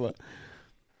Tesla.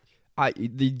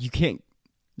 You can't.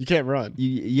 You can't run.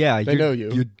 They know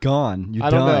you. You're gone. You're I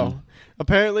done. don't know.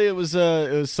 Apparently, it was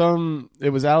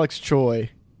Alex Choi,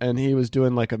 and he was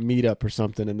doing like a meetup or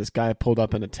something, and this guy pulled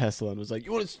up in a Tesla and was like,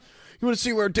 "You want to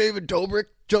see where David Dobrik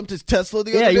jumped his Tesla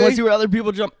the other day? Yeah, you want to see where other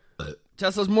people jump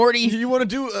Tesla's Morty? You want to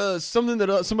do something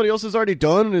that somebody else has already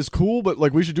done and is cool, but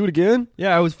like we should do it again?"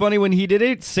 Yeah, it was funny when he did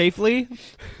it safely.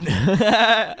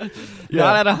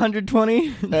 Not at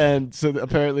 120. And so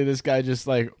apparently this guy just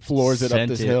like floors it up Sent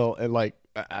this it. hill and like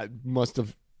must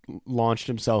have launched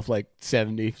himself like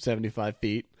 70, 75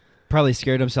 feet. Probably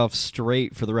scared himself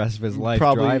straight for the rest of his life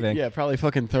Probably, driving. yeah, probably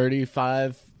fucking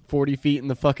 35, 40 feet in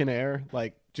the fucking air.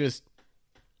 Like just...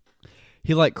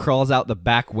 He like crawls out the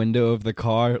back window of the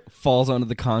car, falls onto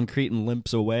the concrete, and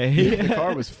limps away. The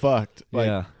car was fucked. Like,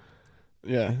 yeah.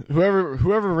 Yeah.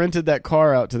 Whoever rented that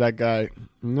car out to that guy,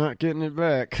 not getting it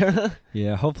back.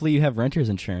 Yeah. Hopefully you have renter's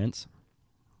insurance.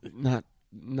 Not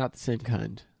the same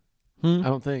kind. Hmm? I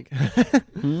don't think.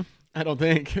 Hmm? I don't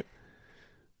think.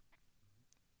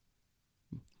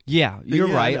 Yeah, you're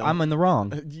Yeah, I right. know. I'm in the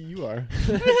wrong. You are.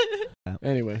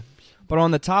 Anyway. But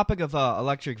on the topic of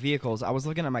electric vehicles, I was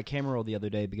looking at my camera roll the other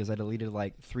day because I deleted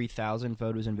like 3,000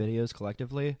 photos and videos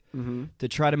collectively to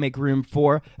try to make room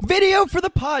for video for the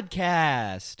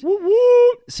podcast. Woo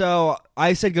woo. So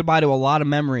I said goodbye to a lot of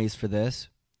memories for this.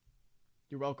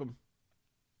 You're welcome.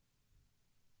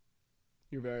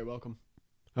 You're very welcome.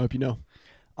 I hope you know.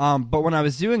 But when I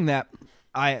was doing that,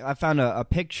 I found a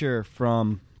picture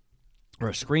from, or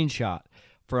a screenshot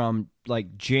from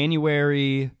like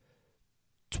January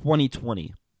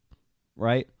 2020,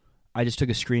 right? I just took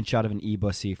a screenshot of an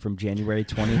e-bussy from January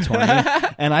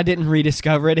 2020, and I didn't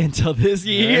rediscover it until this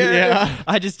year. Yeah.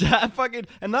 I fucking,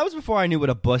 and that was before I knew what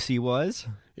a bussy was.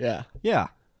 Yeah. Yeah.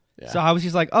 So I was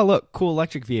just like, oh, look, cool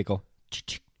electric vehicle.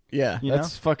 Yeah, You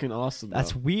that's fucking awesome.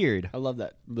 That's though. weird. I love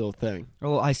that little thing.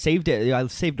 Well, I saved it. I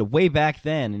saved it way back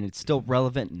then, and it's still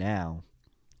relevant now.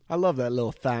 I love that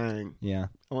little thing. Yeah.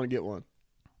 I want to get one.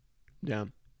 Yeah.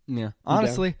 Yeah.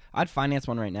 Honestly, I'd finance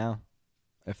one right now.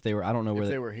 If they were, I don't know where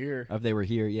they were here. If they were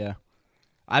here, yeah.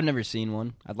 I've never seen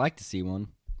one. I'd like to see one.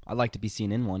 I'd like to be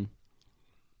seen in one.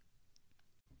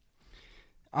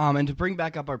 And to bring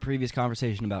back up our previous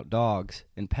conversation about dogs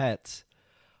and pets,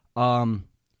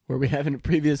 Were we having a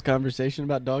previous conversation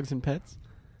about dogs and pets?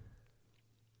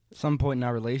 some point in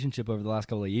our relationship over the last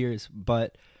couple of years,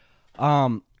 but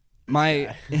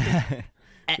my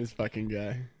This fucking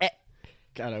guy.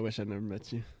 God, I wish I never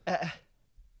met you. Go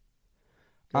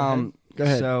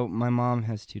ahead. So my mom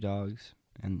has 2 dogs,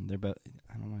 and they're both.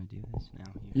 I don't want to do this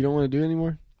now. You don't want to do it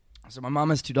anymore? So my mom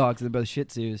has 2 dogs. They're both Shih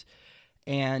Tzus,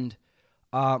 and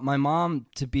my mom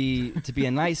to be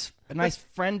a nice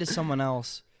friend to someone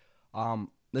else.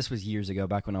 This was years ago,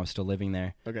 back when I was still living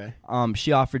there. Okay.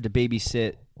 She offered to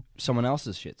babysit someone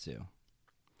else's Shih Tzu.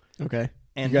 Okay.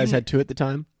 And you guys had 2 at the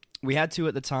time? We had 2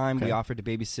 at the time. Okay. We offered to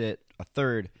babysit a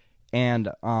third, and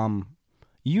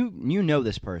you know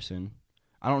this person.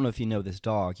 I don't know if you know this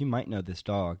dog. You might know this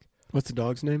dog. What's the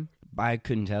dog's name? I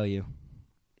couldn't tell you.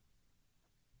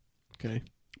 Okay.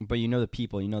 But you know the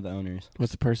people. You know the owners.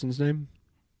 What's the person's name?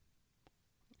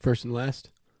 First and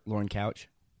last? Lauren Couch.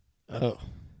 Oh.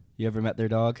 You ever met their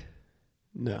dog?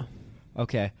 No.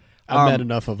 Okay. I've met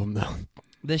enough of them, though.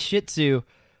 The Shih Tzu.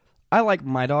 I like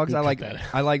my dogs. You I cut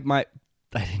that out. like my.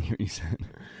 I didn't hear what you said.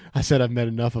 I said I've met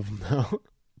enough of them, though.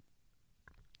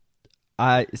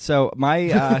 So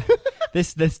my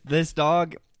this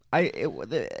dog.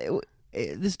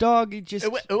 This dog just.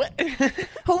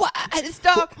 This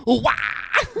dog.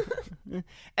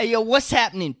 Hey yo, what's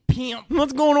happening, pimp?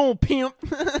 What's going on, pimp?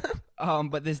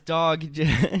 But this dog.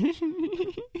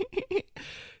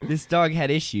 This dog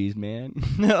had issues, man.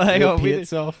 Like, pee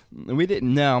itself? We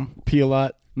didn't know. Pee a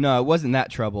lot? No, it wasn't that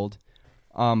troubled.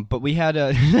 But we had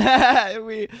a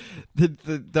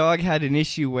the dog had an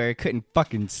issue where it couldn't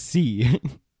fucking see.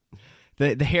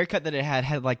 The haircut that it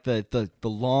had like the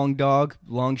long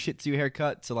Shih Tzu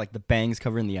haircut, so like the bangs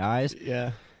covering the eyes.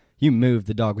 Yeah. You move,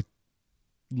 the dog would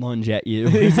lunge at you.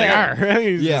 He's like, arr.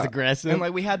 He's just aggressive. And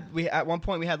like we at one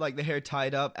point we had like the hair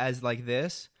tied up as like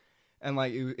this, and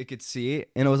like it could see it,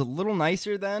 and it was a little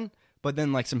nicer then. But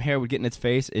then, like, some hair would get in its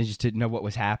face, and it just didn't know what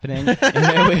was happening. And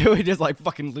then it would just, like,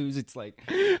 fucking lose its wit.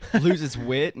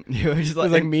 It was just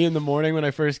like me in the morning when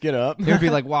I first get up. It would be,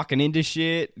 like, walking into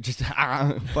shit. Just,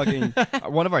 fucking,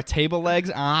 one of our table legs.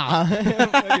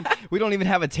 We don't even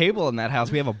have a table in that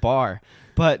house. We have a bar.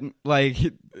 But, like...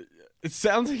 It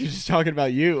sounds like you're just talking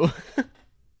about you.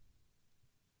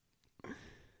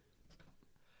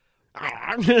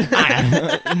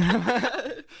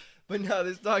 But no,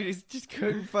 this dog just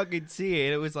couldn't fucking see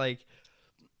it. It was like,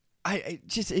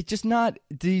 it's just not.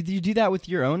 Do you do that with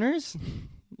your owners?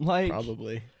 Like,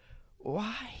 probably.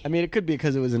 Why? I mean, it could be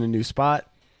because it was in a new spot.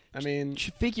 I mean,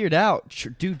 figure it out.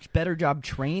 Do better job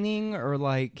training or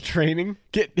like training.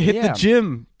 Hit the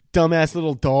gym, dumbass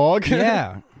little dog.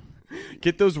 Yeah.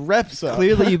 Get those reps up.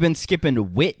 Clearly, you've been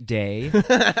skipping wit day.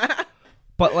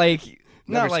 But like.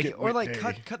 Never no, like or like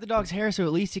cut the dog's hair so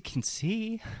at least it can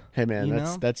see. Hey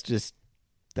man, that's just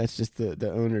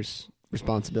the owner's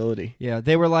responsibility. Yeah,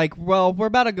 they were like, well, we're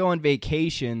about to go on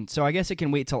vacation, so I guess it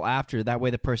can wait till after. That way,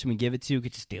 the person we give it to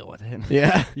could just deal with it.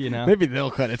 Yeah, you know, maybe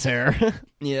they'll cut its hair.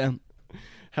 Yeah.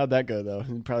 How'd that go though?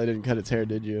 You probably didn't cut its hair,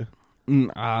 did you?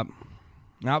 Not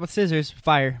with scissors.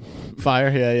 Fire. Yeah.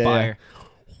 Fire.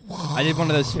 Yeah. I did one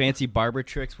of those fancy barber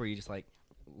tricks where you just like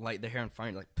light the hair on fire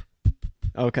and like.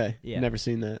 Okay. Yeah. Never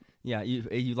seen that. Yeah,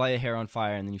 you light a hair on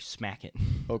fire and then you smack it.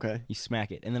 Okay. You smack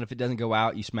it. And then if it doesn't go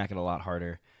out, you smack it a lot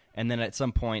harder. And then at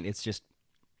some point, you're just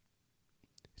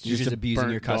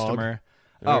abusing your customer.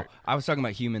 Dog. Oh, I was talking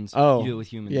about humans. Oh. You do it with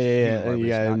humans.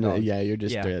 Yeah, you're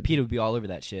just... Yeah, PETA would be all over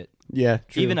that shit. Yeah,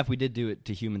 true. Even if we did do it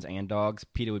to humans and dogs,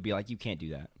 PETA would be like, you can't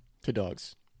do that. To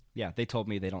dogs. Yeah, they told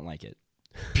me they don't like it.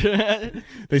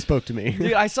 They spoke to me.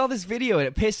 Dude, I saw this video and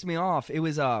it pissed me off. It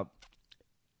was...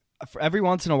 For every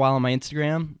once in a while on my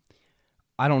Instagram,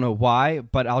 I don't know why,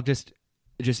 but I'll just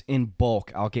in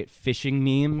bulk, I'll get fishing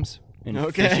memes and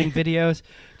fishing videos.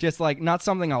 Just like not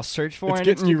something I'll search for. It's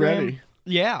getting Instagram. You ready.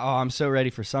 Yeah. Oh, I'm so ready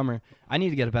for summer. I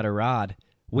need to get a better rod.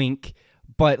 Wink.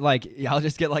 But like, I'll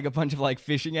just get like a bunch of like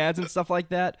fishing ads and stuff like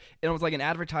that. And it was like an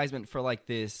advertisement for like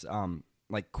this,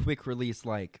 like quick release,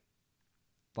 like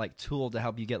like tool to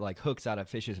help you get like hooks out of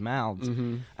fish's mouths.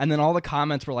 Mm-hmm. And then all the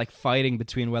comments were like fighting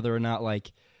between whether or not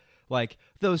like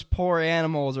those poor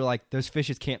animals or like those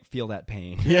fishes can't feel that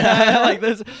pain. Yeah. Like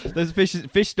those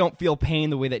fish don't feel pain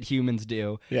the way that humans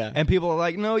do. Yeah. And people are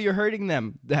like, no, you're hurting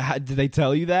them. Did they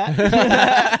tell you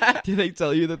that? Did they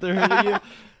tell you that they're hurting you?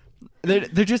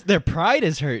 They're just, their pride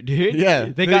is hurt, dude. Yeah.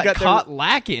 They got caught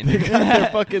lacking. They got their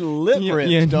fucking lip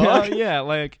ripped, dog. Yeah,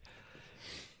 like.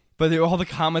 But there were all the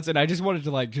comments, and I just wanted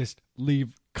to like just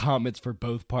leave comments for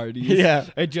both parties. Yeah.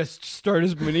 And just start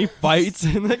as many fights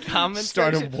in the comments.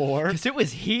 Start a war. Because it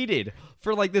was heated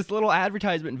for like this little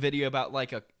advertisement video about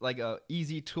like a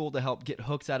easy tool to help get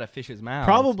hooks out of fish's mouths.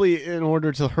 Probably in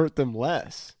order to hurt them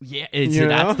less. Yeah, know?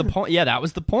 that's the point. Yeah, that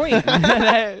was the point.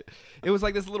 It was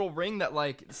like this little ring that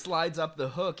like slides up the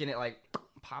hook and it like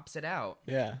pops it out.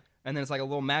 Yeah. And then it's like a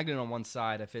little magnet on one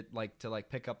side if it like to like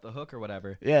pick up the hook or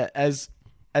whatever. Yeah,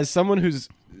 as someone who's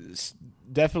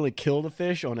definitely killed a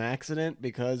fish on accident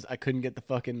because I couldn't get the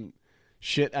fucking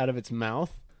shit out of its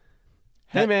mouth.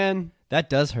 Hey, man. That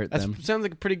does hurt them. Sounds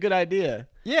like a pretty good idea.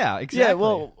 Yeah, exactly. Yeah,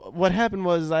 well, what happened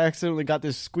was I accidentally got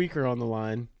this squeaker on the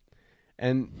line,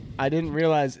 and I didn't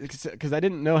realize, because I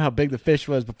didn't know how big the fish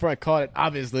was before I caught it,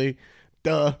 obviously.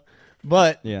 Duh.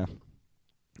 But yeah,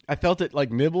 I felt it,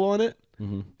 like, nibble on it,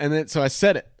 mm-hmm. and then so I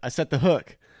set it. I set the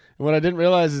hook. And what I didn't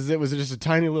realize is it was just a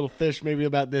tiny little fish, maybe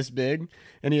about this big,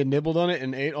 and he had nibbled on it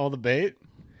and ate all the bait.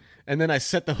 And then I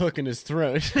set the hook in his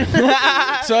throat.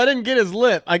 So I didn't get his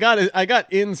lip. I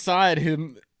got inside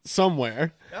him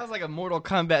somewhere. That was like a Mortal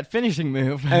Kombat finishing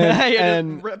move.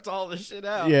 And just ripped all the shit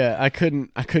out. Yeah, I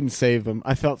couldn't save him.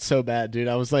 I felt so bad, dude.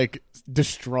 I was like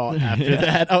distraught after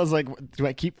that. I was like, do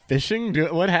I keep fishing?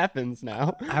 What happens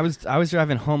now? I was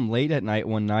driving home late at night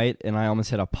one night, and I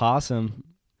almost hit a possum.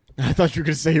 I thought you were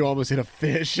gonna say you almost hit a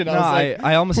fish, and I was like,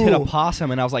 I almost hit a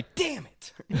possum, and I was like, damn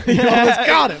it! You almost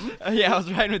got him. Yeah, I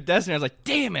was riding with Destiny. I was like,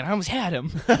 damn it! I almost had him.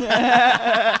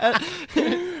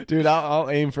 Dude, I'll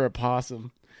aim for a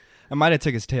possum. I might have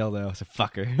took his tail though. So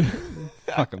fucker.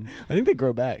 Fuck him. I think they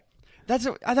grow back. That's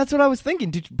what I was thinking.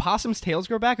 Do possums' tails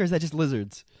grow back, or is that just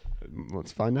lizards?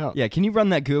 Let's find out. Yeah, can you run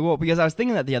that Google? Because I was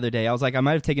thinking that the other day. I was like, I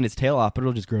might have taken his tail off, but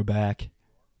it'll just grow back.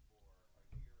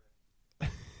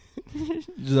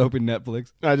 Just open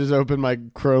Netflix. I just opened my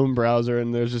Chrome browser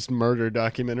and there's just murder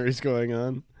documentaries going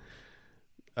on.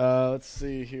 Let's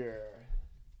see here.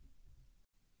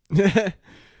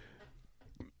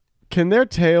 Can their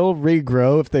tail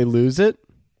regrow if they lose it?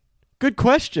 Good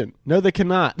question. No, they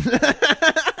cannot.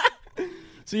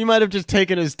 So you might have just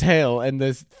taken his tail and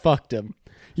this fucked him.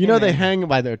 You know they hang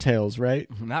by their tails, right?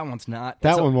 That one's not.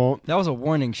 That one won't. That was a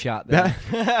warning shot. There.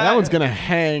 That one's going to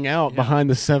hang out behind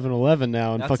the 7-Eleven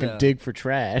now and That's fucking dig for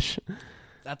trash.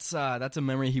 That's a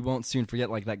memory he won't soon forget,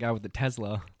 like that guy with the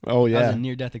Tesla. Oh, yeah. That was a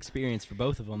near-death experience for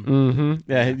both of them.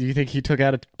 Mm-hmm. Yeah, do you think he took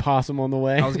out a possum on the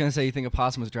way? I was going to say, you think a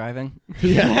possum was driving?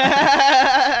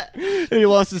 Yeah. And he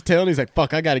lost his tail, and he's like,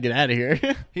 fuck, I got to get out of here.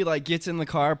 He, like, gets in the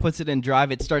car, puts it in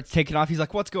drive, it starts taking off. He's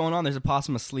like, what's going on? There's a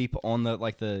possum asleep on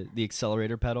the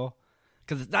accelerator pedal.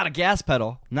 Because it's not a gas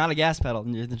pedal. Not a gas pedal.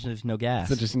 There's no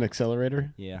gas. Is it just an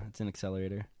accelerator? Yeah, it's an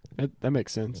accelerator. That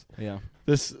makes sense. Yeah.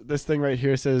 This thing right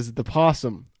here says, the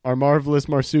possum, our marvelous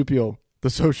marsupial, the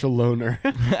social loner.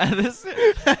 Look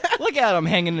at him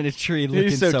hanging in a tree looking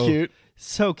He's so cute.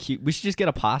 So cute. We should just get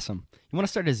a possum. You want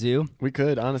to start a zoo? We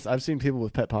could, honest. I've seen people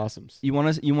with pet possums. You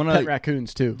want to pet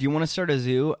raccoons too. Do you want to start a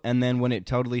zoo, and then when it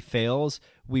totally fails,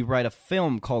 we write a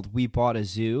film called We Bought a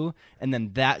Zoo, and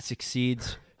then that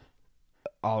succeeds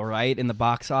all right in the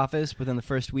box office within the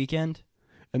first weekend?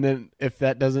 And then if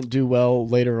that doesn't do well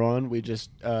later on, we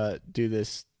just do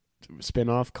this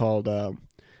spinoff called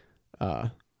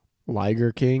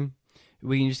Liger King.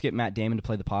 We can just get Matt Damon to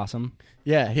play the possum.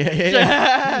 Yeah.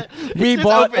 We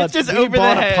bought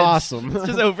a possum. It's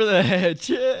just over the hedge.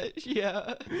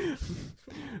 Yeah.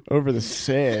 Over the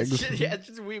segs. Yeah, it's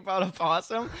just we bought a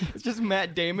possum. It's just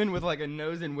Matt Damon with like a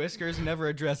nose and whiskers, never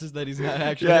addresses that he's not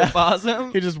actually a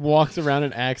possum. He just walks around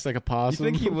and acts like a possum.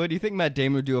 You think he would? Do you think Matt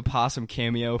Damon would do a possum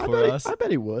cameo for us? I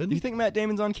bet he would. Do you think Matt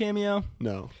Damon's on Cameo?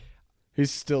 No.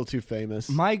 He's still too famous.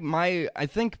 I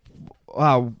think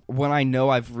when I know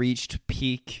I've reached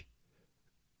peak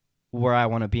where I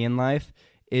want to be in life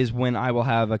is when I will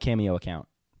have a Cameo account.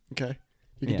 Okay.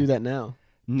 You can do that now.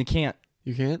 You can't.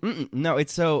 You can't? No,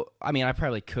 it's so... I mean, I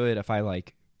probably could if I,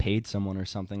 like, paid someone or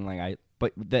something.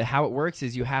 But how it works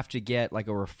is you have to get, like,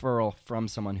 a referral from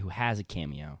someone who has a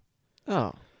Cameo.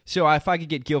 Oh. So if I could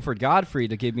get Guilford Godfrey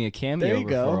to give me a Cameo there you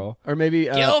referral... Go. Or maybe...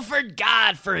 Guilford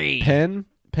Godfrey! Penn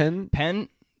and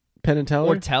Teller?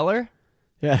 Or Teller?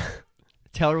 Yeah.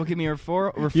 Teller will give me a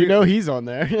referral. You know he's on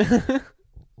there.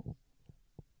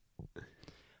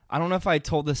 I don't know if I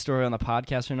told this story on the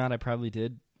podcast or not. I probably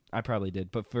did.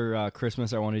 But for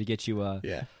Christmas, I wanted to get you a...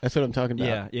 Yeah, that's what I'm talking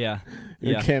about. Yeah.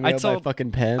 Cameo by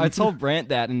fucking pen. I told Brant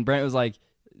that, and Brant was like,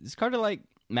 is Carter like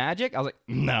magic? I was like,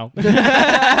 no.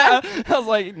 I was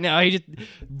like, no, he just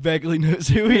vaguely knows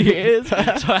who he is. So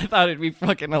I thought it'd be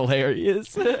fucking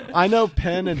hilarious. I know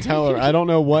Penn and Teller. I don't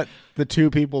know what the two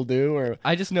people do. Or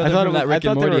I just know them from that Rick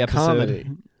and Morty episode. Comedy.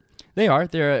 They are.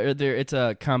 They're. It's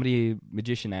a comedy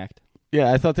magician act.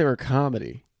 Yeah, I thought they were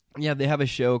comedy. Yeah, they have a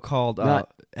show called.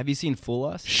 Have you seen Fool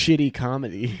Us? Shitty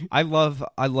comedy. I like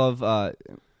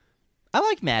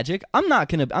magic. I'm not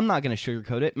gonna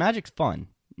sugarcoat it. Magic's fun.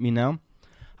 You know,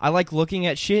 I like looking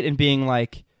at shit and being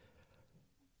like,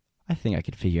 I think I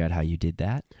could figure out how you did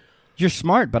that. You're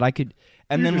smart, but I could.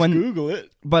 And then when Google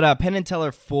it. But Penn and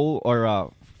Teller fool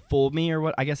me, or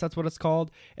what? I guess that's what it's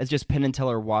called. It's just Penn and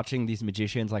Teller watching these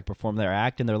magicians like perform their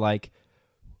act, and they're like,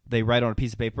 they write on a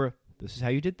piece of paper, "This is how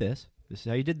you did this. This is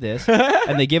how you did this,"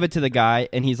 and they give it to the guy,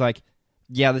 and he's like,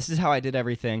 "Yeah, this is how I did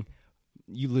everything."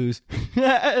 You lose.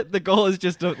 The goal is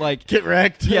just to like get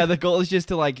wrecked. Yeah, the goal is just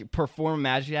to like perform a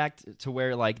magic act to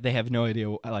where like they have no idea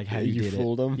like how you did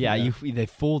fooled it. them. Yeah, they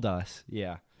fooled us.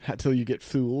 Yeah, until you get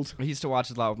fooled. I used to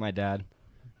watch it a lot with my dad.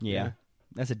 Yeah.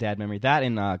 That's a dad memory. That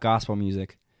and gospel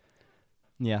music.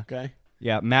 Yeah. Okay.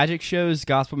 Yeah, magic shows,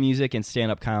 gospel music, and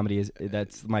stand-up comedy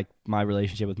that's my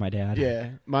relationship with my dad. Yeah,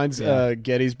 mine's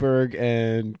Gettysburg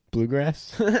and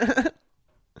bluegrass.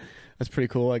 That's pretty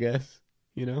cool, I guess.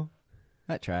 You know,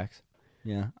 that tracks.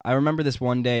 Yeah, I remember this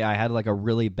one day I had like a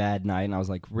really bad night, and I was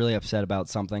like really upset about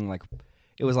something. Like,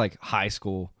 it was like high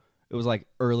school. It was like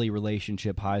early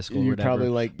relationship, high school. You're or whatever. Probably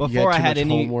like before I had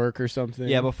any homework or something.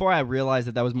 Yeah, before I realized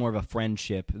that was more of a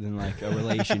friendship than like a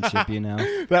relationship. You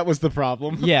know, that was the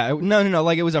problem. Yeah, no.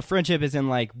 Like it was a friendship, as in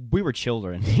like we were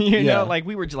children. You know, like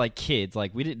we were just like kids.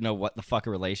 Like we didn't know what the fuck a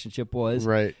relationship was.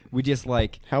 Right. We just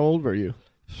like. How old were you?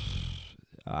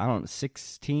 I don't know,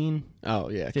 16. Oh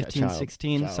yeah, 15,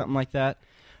 16, something like that.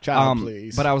 Child,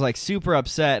 please. But I was like super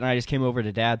upset, and I just came over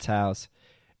to Dad's house,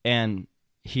 and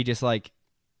he just like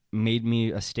made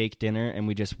me a steak dinner, and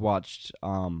we just watched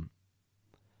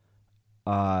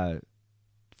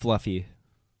Fluffy.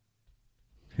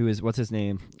 What's his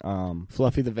name?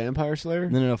 Fluffy the Vampire Slayer?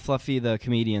 No, Fluffy the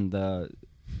comedian, the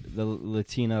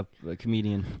Latina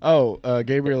comedian. Oh,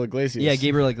 Gabriel Iglesias. Yeah,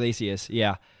 Gabriel Iglesias.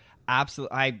 Yeah,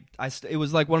 absolutely. It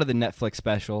was like one of the Netflix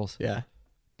specials. Yeah,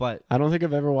 but I don't think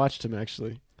I've ever watched him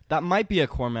actually. That might be a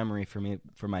core memory for me,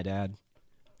 for my dad.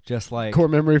 Just like core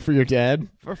memory for your dad,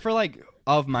 for like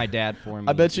of my dad for me.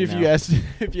 I bet you if you asked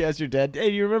your dad, hey,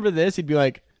 do you remember this? He'd be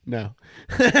like, no.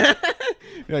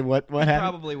 You're like, what happened?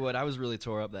 Probably would. I was really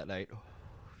tore up that night.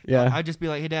 Yeah, I'd just be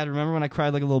like, hey, Dad, remember when I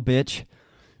cried like a little bitch?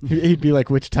 He'd be like,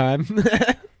 which time? When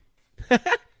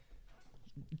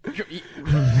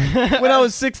I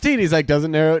was 16, he's like,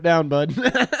 doesn't narrow it down, bud.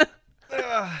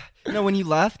 No, when you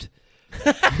left.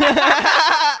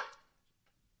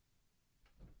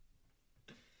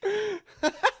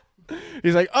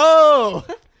 He's like, oh,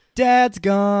 Dad's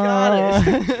gone. Got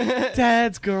it.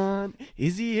 Dad's gone.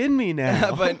 Is he in me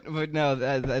now? but no,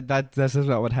 that's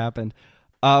not what happened.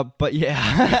 But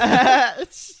yeah.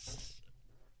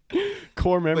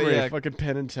 Core memory, fucking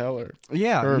Penn and Teller.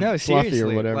 Yeah, or no, Fluffy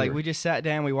seriously. or whatever. Like we just sat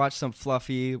down, we watched some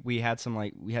Fluffy. We had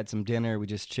some dinner. We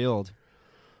just chilled,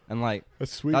 and like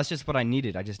that's sweet. That's just what I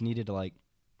needed. I just needed to like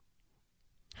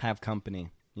have company,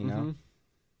 you know. Mm-hmm.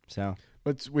 So,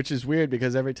 which is weird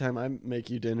because every time I make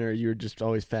you dinner, you're just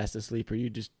always fast asleep, or you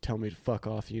just tell me to fuck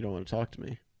off and you don't want to talk to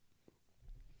me.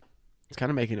 It's kind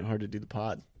of making it hard to do the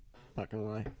pod. Not gonna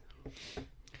lie.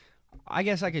 I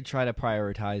guess I could try to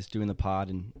prioritize doing the pod,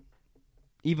 and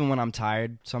even when I'm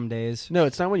tired some days. No,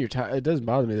 it's not when you're tired. It doesn't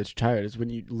bother me that you're tired. It's when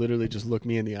you literally just look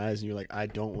me in the eyes and you're like, I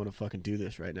don't want to fucking do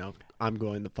this right now. I'm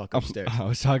going the fuck upstairs. I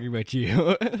was talking about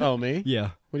you. Oh, me? Yeah.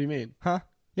 What do you mean? Huh?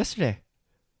 Yesterday.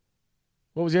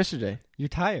 What was yesterday? You're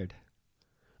tired.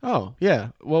 Oh, yeah.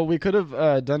 Well, we could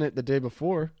have done it the day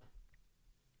before.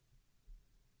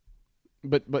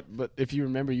 But if you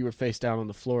remember, you were face down on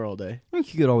the floor all day. I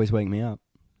think you could always wake me up.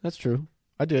 That's true.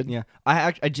 I did. Yeah.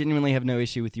 I genuinely have no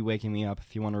issue with you waking me up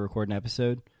if you want to record an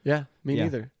episode. Yeah, me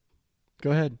neither.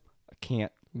 Go ahead. I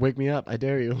can't. Wake me up. I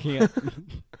dare you. Can't.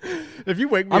 If you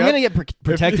wake me I'm up... going to get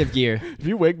protective gear. If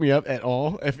you wake me up at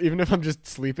all, even if I'm just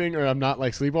sleeping or I'm not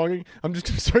like sleepwalking, I'm just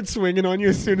going to start swinging on you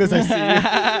as soon as I see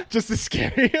you. Just to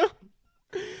scare you.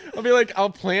 I'll be like, I'll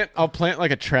plant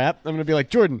like a trap. I'm going to be like,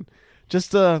 Jordan,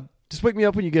 just wake me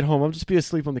up when you get home. I'll just be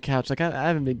asleep on the couch. Like I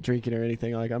haven't been drinking or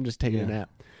anything. Like I'm just taking a nap.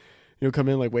 You'll come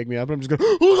in, like, wake me up, and I'm just going,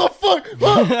 who the fuck?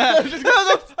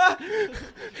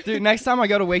 Dude, next time I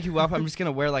go to wake you up, I'm just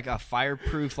gonna wear like a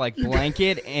fireproof like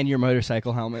blanket and your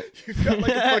motorcycle helmet. You've got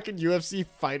like a fucking UFC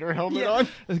fighter helmet on.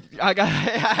 I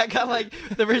got like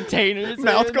the retainers,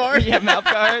 mouth guard. Yeah, mouth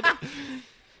guard.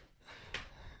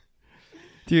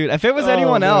 Dude, if it was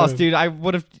anyone else, dude,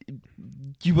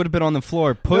 you would have been on the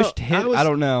floor, pushed, hit. I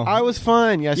don't know. I was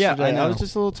fine yesterday. Yeah, I know. I was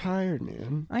just a little tired,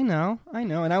 man. I know,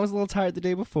 and I was a little tired the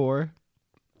day before.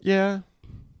 Yeah.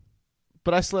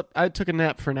 But I took a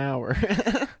nap for an hour.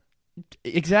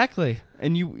 Exactly.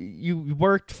 And you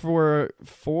worked for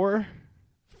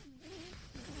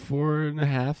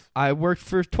 4.5. I worked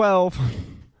for 12.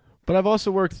 But I've also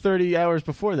worked 30 hours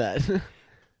before that.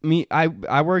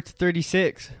 I worked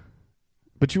 36.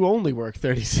 But you only work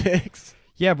 36.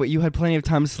 Yeah, but you had plenty of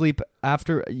time to sleep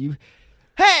after you.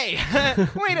 Hey!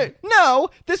 No!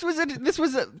 This was a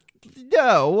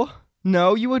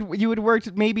No, you would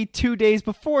worked maybe 2 days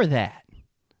before that.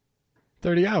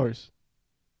 30 hours.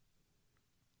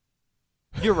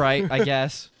 You're right, I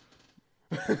guess.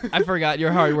 I forgot you're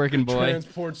a hardworking boy.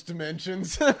 Transports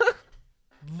dimensions.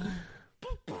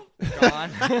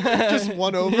 Gone. Just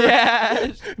one over.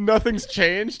 Yeah. Nothing's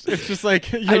changed. It's just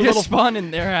like I just spawned in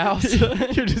their house.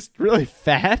 You're just really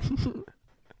fat.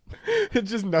 It's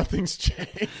just nothing's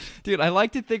changed. Dude, I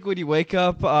like to think when you wake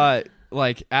up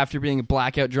like after being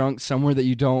blackout drunk somewhere that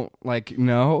you don't like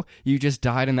know, you just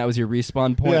died and that was your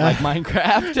respawn point, like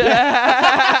Minecraft.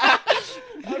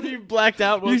 After you blacked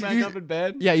out, woke back up in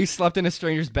bed. Yeah, you slept in a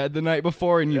stranger's bed the night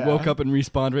before and you woke up and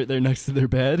respawned right there next to their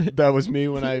bed. That was me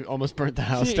when I almost burnt the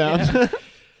house down.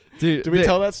 Dude, did we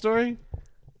tell that story?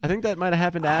 I think that might have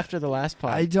happened after the last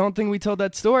pod. I don't think we told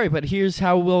that story, but here's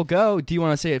how we'll go. Do you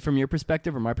want to say it from your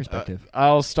perspective or my perspective?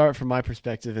 I'll start from my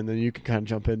perspective and then you can kind of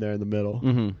jump in there in the middle.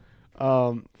 Mm-hmm. Fuck,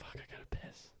 I gotta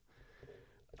piss.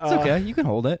 It's okay. You can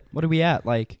hold it. What are we at?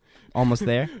 Like, almost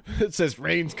there? It says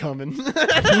rain's coming.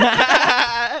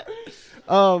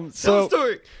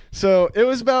 So it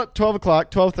was about 12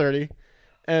 o'clock, 12:30,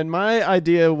 and my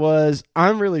idea was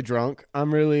I'm really drunk.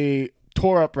 I'm really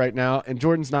tore up right now, and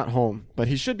Jordan's not home, but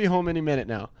he should be home any minute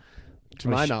now, to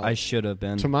my knowledge. I should have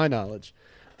been. To my knowledge.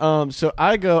 So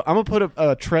I'm going to put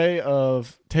a tray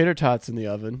of tater tots in the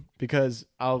oven because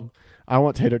I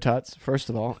want tater tots, first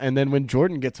of all. And then when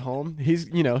Jordan gets home, he's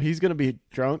going to be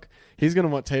drunk. He's going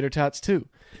to want tater tots too.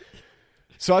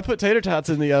 So I put tater tots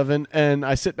in the oven and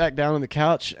I sit back down on the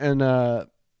couch and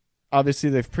obviously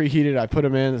they've preheated. I put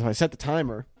them in. So I set the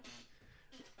timer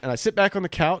and I sit back on the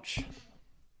couch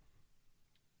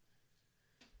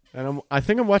and I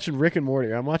think I'm watching Rick and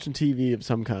Morty. I'm watching TV of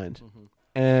some kind. Mm-hmm.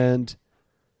 And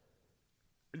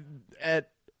at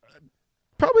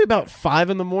probably about 5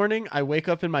 a.m, I wake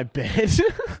up in my bed.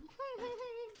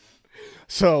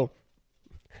 So,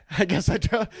 I guess I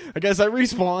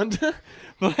respawned,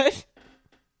 but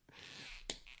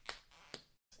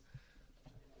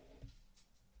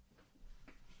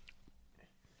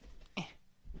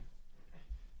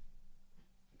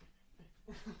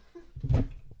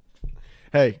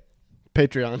hey,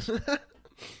 Patreon,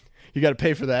 you got to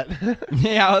pay for that.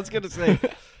 Yeah, I was gonna say.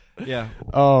 Yeah.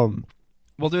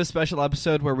 We'll do a special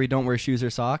episode where we don't wear shoes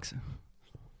or socks.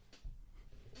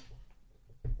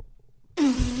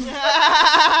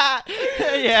 Yeah.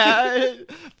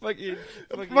 Fucking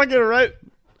right.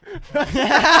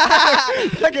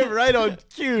 Fucking right on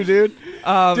cue, dude.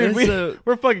 Dude,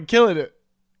 we're fucking killing it.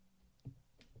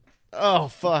 Oh,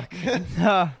 fuck.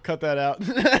 Cut that out.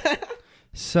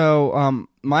 So,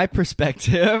 my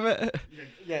perspective...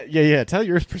 Yeah. Tell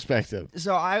your perspective.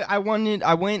 So I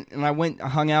went and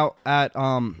hung out at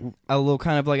a little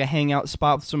kind of like a hangout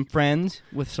spot with some friends,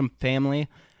 with some family,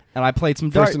 and I played some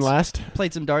darts. First and last?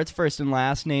 Played some darts, first and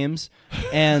last names,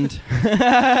 and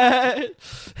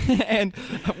and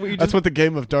that's what the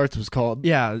game of darts was called.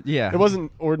 Yeah. It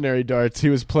wasn't ordinary darts. He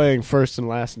was playing first and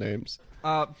last names.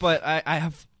 But I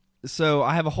have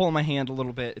a hole in my hand a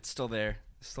little bit. It's still there.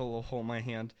 Still a little hole in my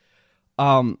hand.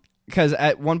 Because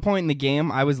at one point in the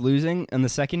game, I was losing in the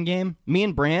second game. Me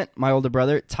and Brant, my older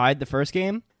brother, tied the first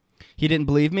game. He didn't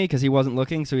believe me because he wasn't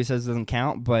looking, so he says it doesn't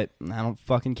count, but I don't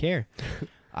fucking care.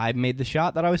 I made the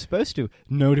shot that I was supposed to.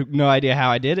 No idea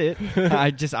how I did it.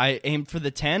 I aimed for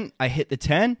the 10. I hit the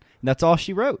 10. And that's all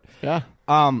she wrote. Yeah.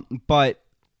 But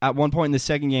at one point in the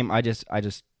second game, I just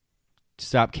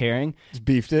stopped caring. Just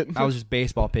beefed it. I was just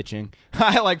baseball pitching.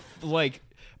 I like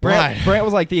Brant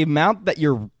was like, the amount that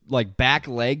your like back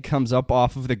leg comes up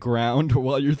off of the ground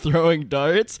while you're throwing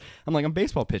darts. I'm like, I'm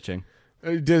baseball pitching.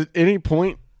 At any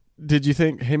point did you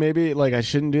think, hey, maybe like I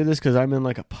shouldn't do this because I'm in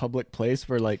like a public place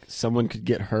where like someone could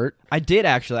get hurt? I did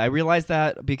actually. I realized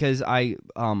that because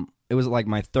it was like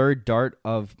my third dart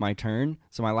of my turn,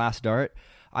 so my last dart.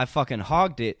 I fucking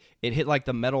hogged it. It hit like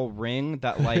the metal ring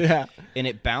that like, and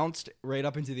it bounced right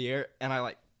up into the air, and I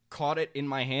like caught it in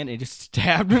my hand and it just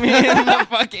stabbed me in the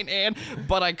fucking hand,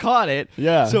 but I caught it.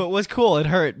 Yeah. So it was cool. It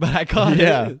hurt, but I caught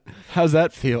it. How's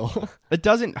that feel? It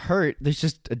doesn't hurt. There's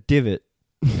just a divot.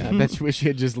 Yeah, I bet you wish you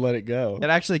had just let it go. It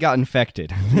actually got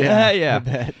infected. Yeah, yeah. I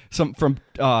bet. From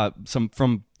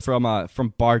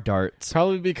bar darts.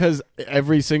 Probably because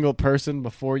every single person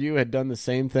before you had done the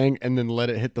same thing and then let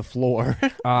it hit the floor.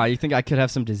 You think I could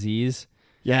have some disease?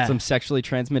 Yeah. Some sexually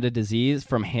transmitted disease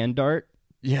from hand dart?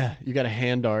 Yeah, you got a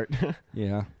hand dart.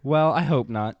 Yeah. Well, I hope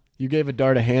not. You gave a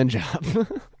dart a hand job.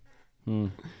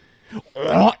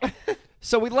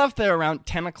 So we left there around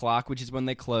 10 o'clock, which is when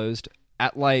they closed.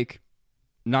 At like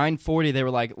 9:40, they were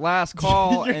like, last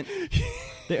call. And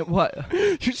what?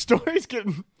 Your story's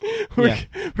getting... We're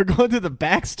going through the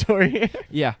backstory here.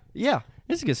 Yeah.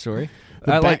 It's a good story.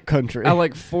 The back country. At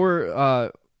like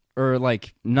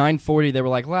 9:40, they were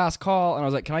like, last call. And I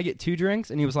was like, can I get 2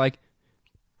 drinks? And he was like,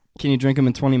 can you drink them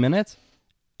in 20 minutes?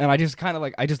 And I just kind of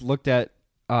like, I just looked at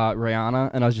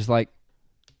Rihanna and I was just like,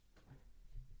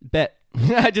 bet.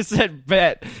 I just said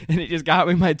bet. And it just got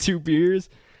me my 2 beers.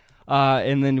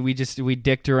 And then we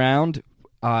dicked around,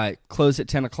 closed at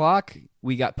 10 o'clock.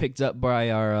 We got picked up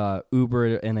by our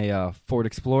Uber in a Ford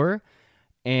Explorer.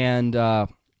 And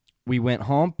we went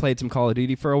home, played some Call of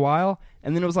Duty for a while.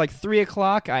 And then it was like 3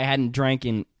 o'clock. I hadn't drank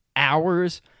in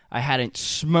hours. I hadn't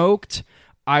smoked.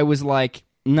 I was like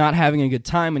not having a good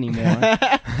time anymore.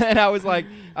 And I was like,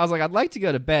 I'd like to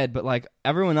go to bed, but like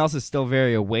everyone else is still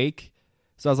very awake.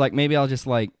 So I was like, maybe I'll just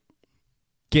like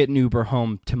get an Uber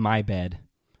home to my bed.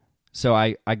 So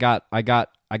I was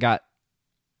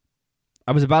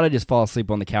about to just fall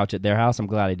asleep on the couch at their house. I'm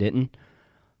glad I didn't.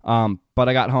 But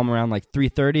I got home around like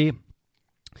 3:30.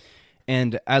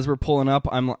 And as we're pulling up,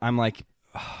 I'm like,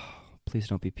 oh, please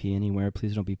don't be pee anywhere.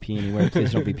 Please don't be pee anywhere.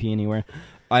 Please don't be pee anywhere.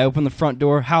 I open the front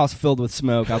door, house filled with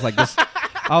smoke. I was like,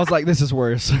 this is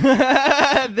worse.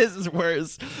 This is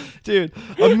worse. Dude,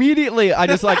 immediately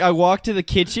I walked to the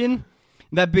kitchen.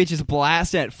 That bitch is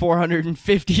blasting at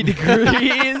 450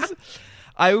 degrees.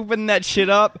 I opened that shit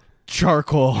up.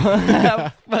 Charcoal.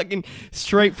 Fucking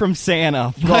straight from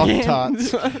Santa. Golf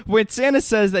tots. When Santa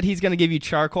says that he's going to give you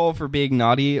charcoal for being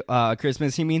naughty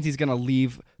Christmas, he means he's going to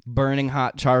leave burning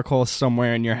hot charcoal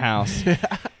somewhere in your house.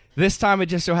 This time it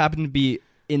just so happened to be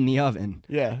in the oven.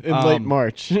 Yeah, in late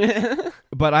March.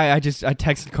 But I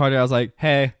texted Carter. I was like,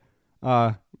 hey,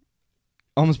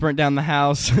 almost burnt down the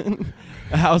house.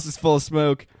 The house is full of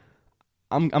smoke.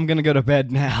 I'm gonna go to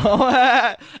bed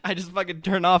now. I just fucking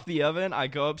turn off the oven. I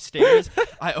go upstairs.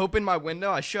 I open my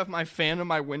window. I shove my fan in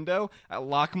my window. I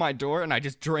lock my door, and I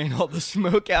just drain all the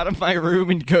smoke out of my room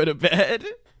and go to bed.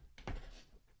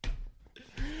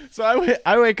 So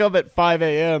I wake up at 5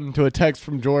 a.m. to a text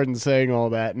from Jordan saying all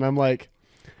that, and I'm like,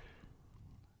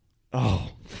 oh,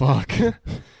 fuck.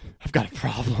 I've got a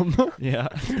problem. Yeah.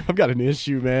 I've got an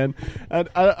issue, man. I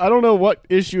don't know what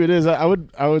issue it is. I'm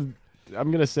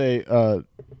going to say I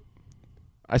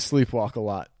sleepwalk a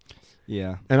lot.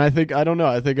 Yeah. And I think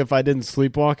if I didn't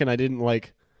sleepwalk and I didn't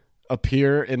like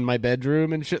appear in my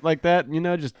bedroom and shit like that,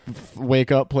 just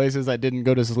wake up places I didn't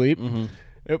go to sleep,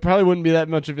 it probably wouldn't be that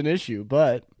much of an issue,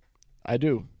 but I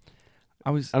do.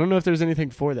 I don't know if there's anything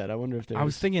for that. I wonder if there's... I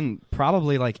was thinking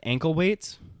probably like ankle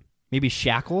weights. Maybe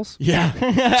shackles. Yeah.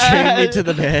 Chain me to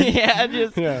the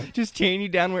bed. Just chain you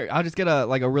down where I'll just get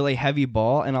a really heavy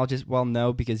ball and I'll just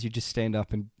no, because you just stand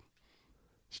up and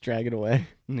just drag it away.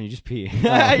 And then you just pee. Pee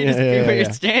where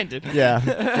you're standing.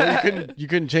 Yeah. Well, you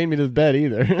couldn't chain me to the bed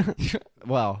either.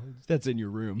 Well, that's in your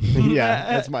room.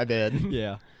 Yeah, that's my bed.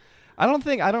 Yeah. Do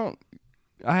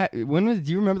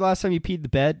you remember the last time you peed the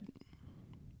bed?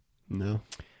 No.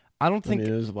 I don't think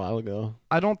it was a while ago.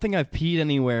 I don't think I've peed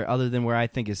anywhere other than where I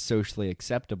think is socially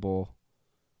acceptable.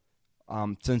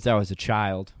 Since I was a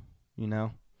child,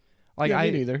 like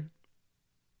me neither.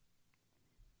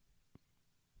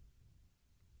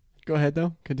 Go ahead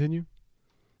though. Continue.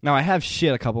 Now I have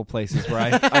shit a couple places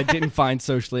where I didn't find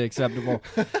socially acceptable.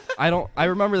 I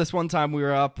remember this one time we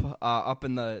were up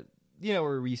in the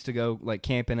where we used to go like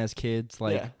camping as kids.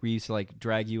 Like we used to like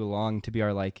drag you along to be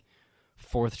our like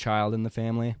 4th child in the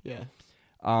family. Yeah.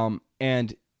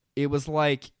 And it was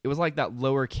like that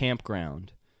lower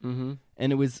campground. Mm-hmm.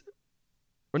 And it was,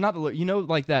 or not the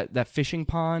like that fishing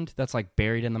pond that's like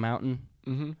buried in the mountain.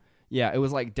 Mm-hmm. Yeah, it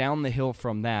was like down the hill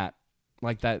from that,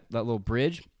 like that little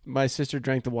bridge. My sister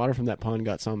drank the water from that pond,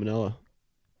 got salmonella.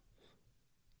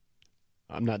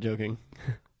 I'm not joking.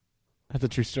 That's a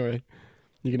true story.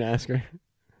 You can ask her.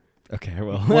 Okay, I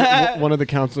will. One of the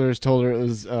counselors told her it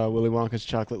was Willy Wonka's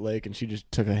Chocolate Lake, and she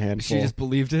just took a handful. She just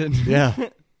believed it? Yeah.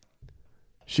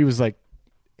 She was like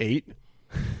 8.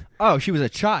 Oh, she was a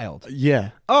child.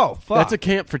 Yeah. Oh, fuck. That's a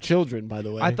camp for children, by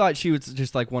the way. I thought she was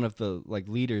just like one of the like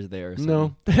leaders there or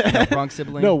something. No. Wrong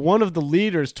sibling? No, one of the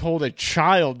leaders told a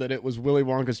child that it was Willy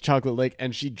Wonka's Chocolate Lake,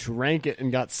 and she drank it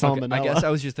and got salmonella. Okay, I guess I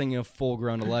was just thinking of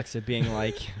full-grown Alexa being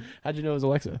like... How'd you know it was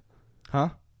Alexa? Huh?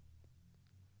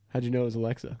 How'd you know it was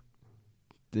Alexa?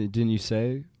 Didn't you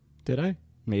say? Did I?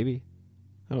 Maybe.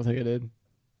 I don't think I did.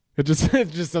 It's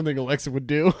just something Alexa would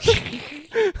do.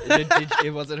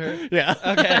 It wasn't her? Yeah.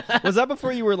 Okay. Was that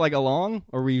before you were like along,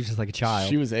 or were you just like a child?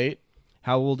 She was 8.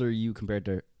 How old are you compared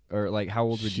to, or like how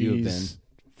old would you have been?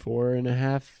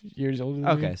 4.5 years older than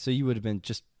me. Okay, so you would have been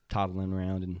just toddling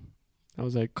around and I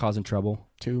was like causing trouble.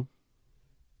 2.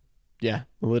 Yeah,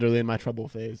 literally in my trouble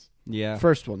phase. Yeah.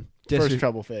 First one. First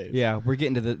trouble phase. Yeah, we're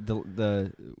getting to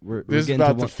the we're This is getting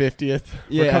about to the 50th.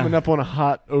 Yeah. We're coming up on a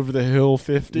hot over the hill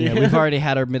 50. Yeah, we've already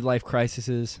had our midlife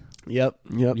crises. Yep.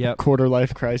 Yep. Quarter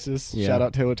life crisis. Yeah. Shout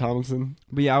out Taylor Tomlinson.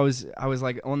 But yeah, I was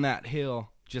like on that hill,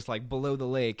 just like below the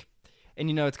lake, and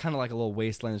you know it's kind of like a little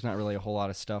wasteland. There's not really a whole lot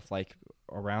of stuff like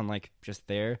around, like just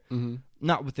there. Mm-hmm.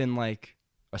 Not within like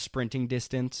a sprinting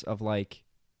distance of like.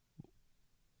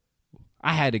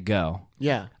 I had to go.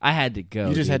 Yeah. I had to go.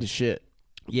 You just dude. had to shit.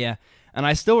 Yeah, and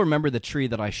I still remember the tree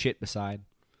that I shit beside.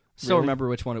 Still Really? remember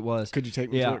which one it was. Could you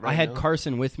take me Yeah, to it right I had now?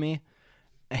 Carson with me.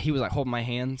 And he was like holding my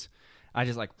hands. I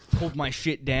just like pulled my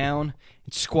shit down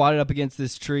and squatted up against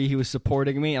this tree. He was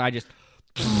supporting me, and I just.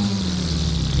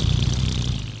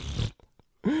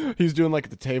 He's doing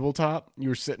like the tabletop. You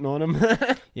were sitting on him.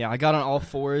 Yeah, I got on all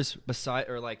fours beside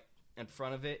or like in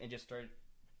front of it and just started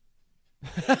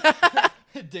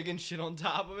digging shit on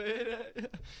top of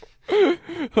it.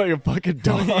 Like a fucking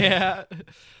dog. Yeah.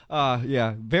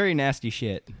 Yeah, very nasty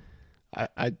shit.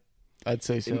 I'd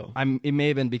say so. It may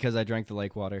have been because I drank the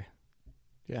lake water.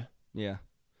 Yeah. Yeah.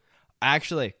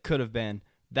 Actually, could have been.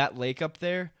 That lake up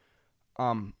there,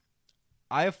 I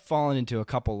have fallen into a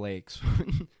couple lakes.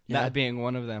 Yeah. That being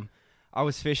one of them. I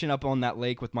was fishing up on that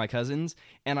lake with my cousins,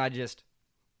 and I just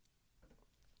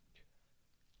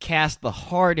cast the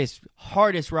hardest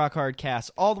rock hard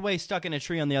cast, all the way stuck in a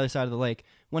tree on the other side of the lake.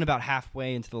 Went about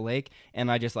halfway into the lake, and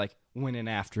I just like went in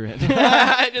after it.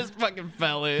 I just fucking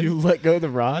fell in. You let go of the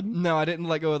rod? No, I didn't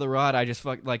let go of the rod. I just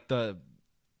like the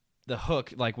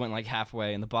hook like went like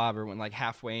halfway, and the bobber went like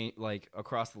halfway like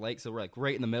across the lake, so we're like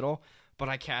right in the middle. But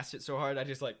I cast it so hard, I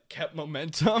just like kept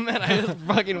momentum, and I just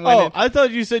fucking went in. I thought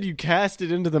you said you cast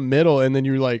it into the middle, and then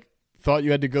you like thought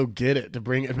you had to go get it to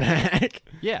bring it back.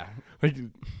 Yeah, Like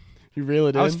you reel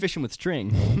it in. I was fishing with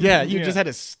string. Yeah, you just had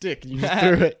a stick. You just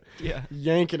threw it. Yeah,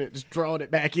 Yanking it, just drawing it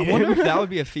back in. I wonder if that would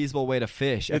be a feasible way to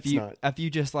fish. It's not. If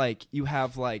you just like you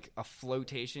have like a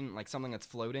flotation, like something that's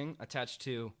floating attached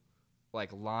to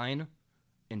like line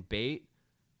and bait,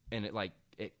 and it like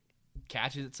it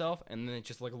catches itself, and then it's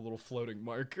just like a little floating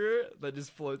marker that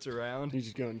just floats around. You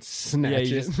just go and snatch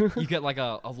Yeah, it. you get like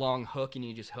a long hook, and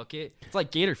you just hook it. It's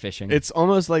like gator fishing. It's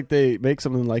almost like they make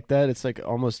something like that. It's like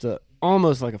almost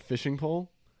like a fishing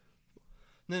pole.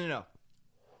 No.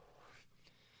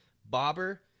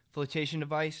 Bobber, flotation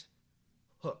device,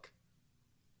 hook.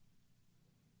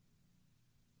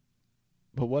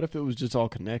 But what if it was just all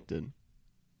connected?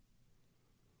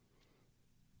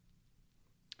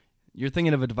 You're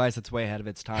thinking of a device that's way ahead of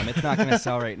its time. It's not going to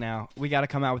sell right now. We got to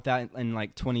come out with that in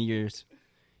like 20 years.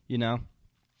 You know?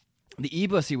 The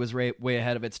e-bussy was way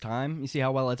ahead of its time. You see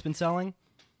how well it's been selling?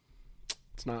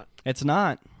 It's not. It's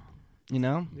not. You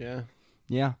know? Yeah.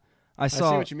 Yeah. I see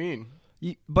saw. what you mean.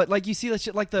 But like you see that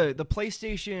shit, like the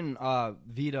PlayStation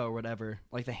Vita or whatever,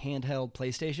 like the handheld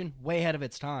PlayStation, way ahead of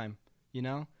its time. You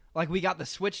know? Like we got the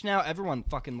Switch now. Everyone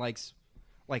fucking likes,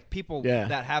 like people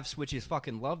that have Switches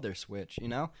fucking love their Switch. You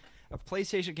know? If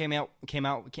PlayStation came out.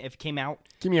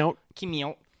 Give me out.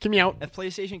 If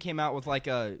PlayStation came out with like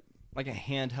a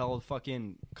handheld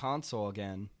fucking console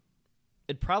again,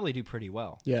 it'd probably do pretty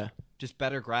well. Yeah. Just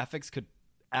better graphics, could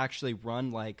actually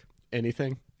run like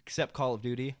Anything. except Call of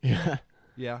Duty. Yeah.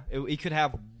 Yeah, it could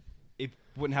have. It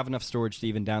wouldn't have enough storage to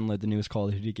even download the newest Call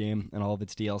of Duty game and all of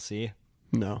its DLC.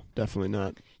 No, definitely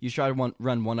not. You try to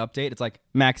run one update, it's like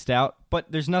maxed out,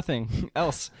 but there's nothing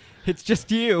else. It's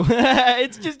just you.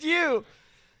 It's just you.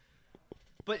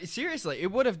 But seriously,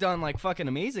 it would have done like fucking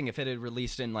amazing if it had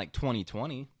released in like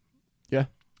 2020. Yeah.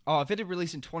 Oh, if it had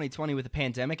released in 2020 with the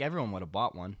pandemic, everyone would have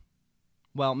bought one.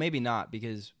 Well, maybe not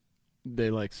because They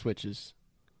like Switches.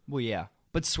 well, yeah.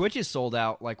 But Switches sold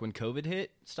out like when COVID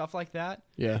hit, stuff like that.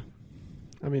 Yeah.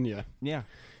 I mean, yeah. Yeah.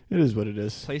 It is what it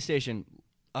is. PlayStation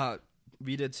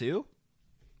Vita 2?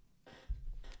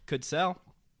 Could sell.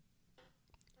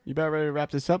 You about ready to wrap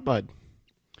this up, bud?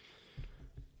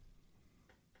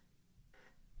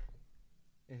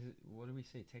 What do we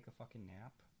say? Take a fucking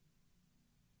nap?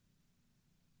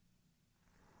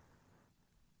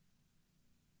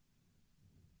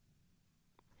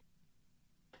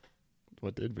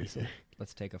 What did we say?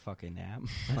 Let's take a fucking nap.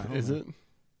 Is it?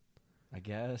 I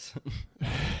guess.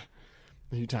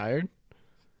 Are you tired?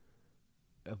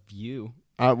 Of you.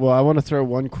 Well, I want to throw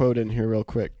one quote in here real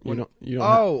quick. You don't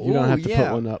have to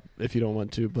put one up if you don't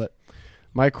want to. But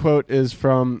my quote is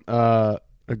from a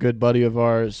good buddy of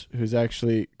ours who's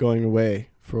actually going away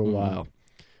for a while.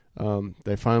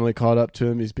 They finally caught up to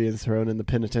him. He's being thrown in the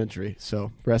penitentiary.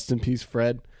 So rest in peace,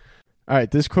 Fred. All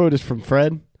right, this quote is from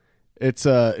Fred. It's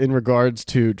in regards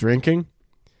to drinking.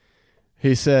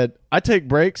 He said, "I take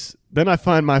breaks, then I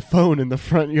find my phone in the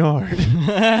front yard."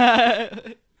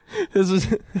 This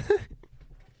is.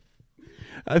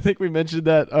 I think we mentioned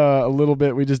that a little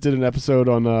bit. We just did an episode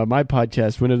on my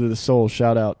podcast, Win Into the Soul.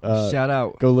 Shout out. Shout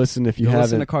out. Go listen if you haven't.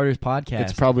 Listen to Carter's podcast.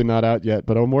 It's probably not out yet,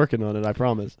 but I'm working on it, I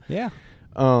promise. Yeah.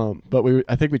 But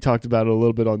I think we talked about it a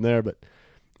little bit on there, but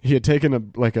he had taken a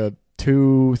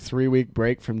 2-3 week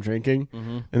break from drinking,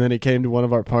 and then he came to one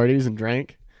of our parties and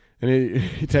drank, and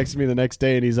he texted me the next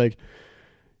day, and he's like,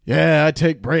 "Yeah, I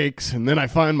take breaks, and then I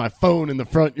find my phone in the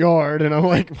front yard." And I'm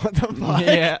like, what the fuck?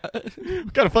 Yeah.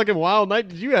 What kind of fucking wild night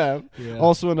did you have? Yeah.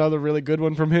 Also, another really good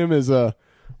one from him is, fell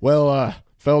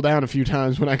down a few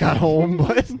times when I got home,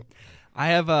 but... I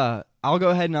have, I'll go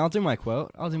ahead and I'll do my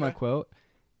quote. My quote.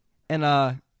 And,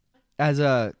 as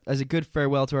a good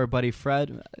farewell to our buddy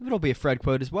Fred, it'll be a Fred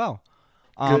quote as well.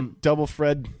 Good, double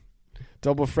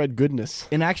Fred goodness.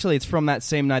 And actually, it's from that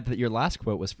same night that your last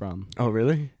quote was from. Oh,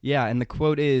 really? Yeah, and the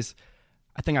quote is,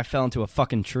 "I think I fell into a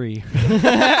fucking tree."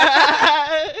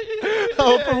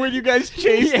 Oh, for when you guys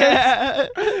chased us?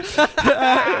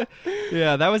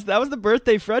 Yeah, that was the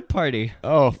birthday Fred party.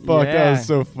 Oh, fuck, yeah. That was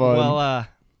so fun. Well,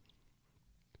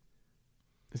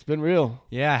 it's been real.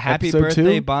 Yeah, happy Episode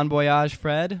birthday, 2. Bon voyage,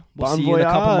 Fred. We'll Bon see you in a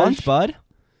couple voyage. months, bud.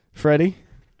 Freddie?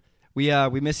 We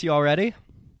miss you already?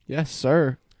 Yes,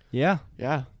 sir. Yeah.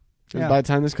 Yeah. Yeah. By the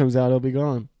time this comes out, it'll be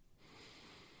gone.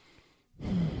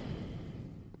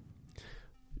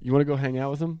 You want to go hang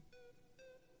out with him?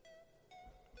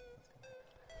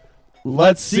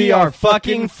 Let's see our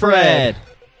fucking Fred.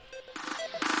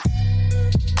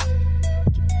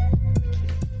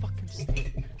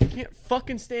 I can't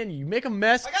fucking stand you. You make a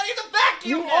mess. I gotta get the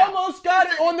vacuum You now. almost got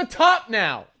it on the top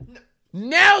now.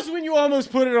 Now's when you almost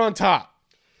put it on top.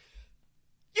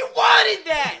 You wanted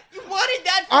that. You wanted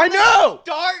that. I know.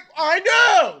 Start. I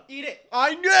know. Eat it.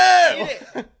 I know. Eat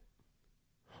it.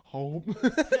 Home.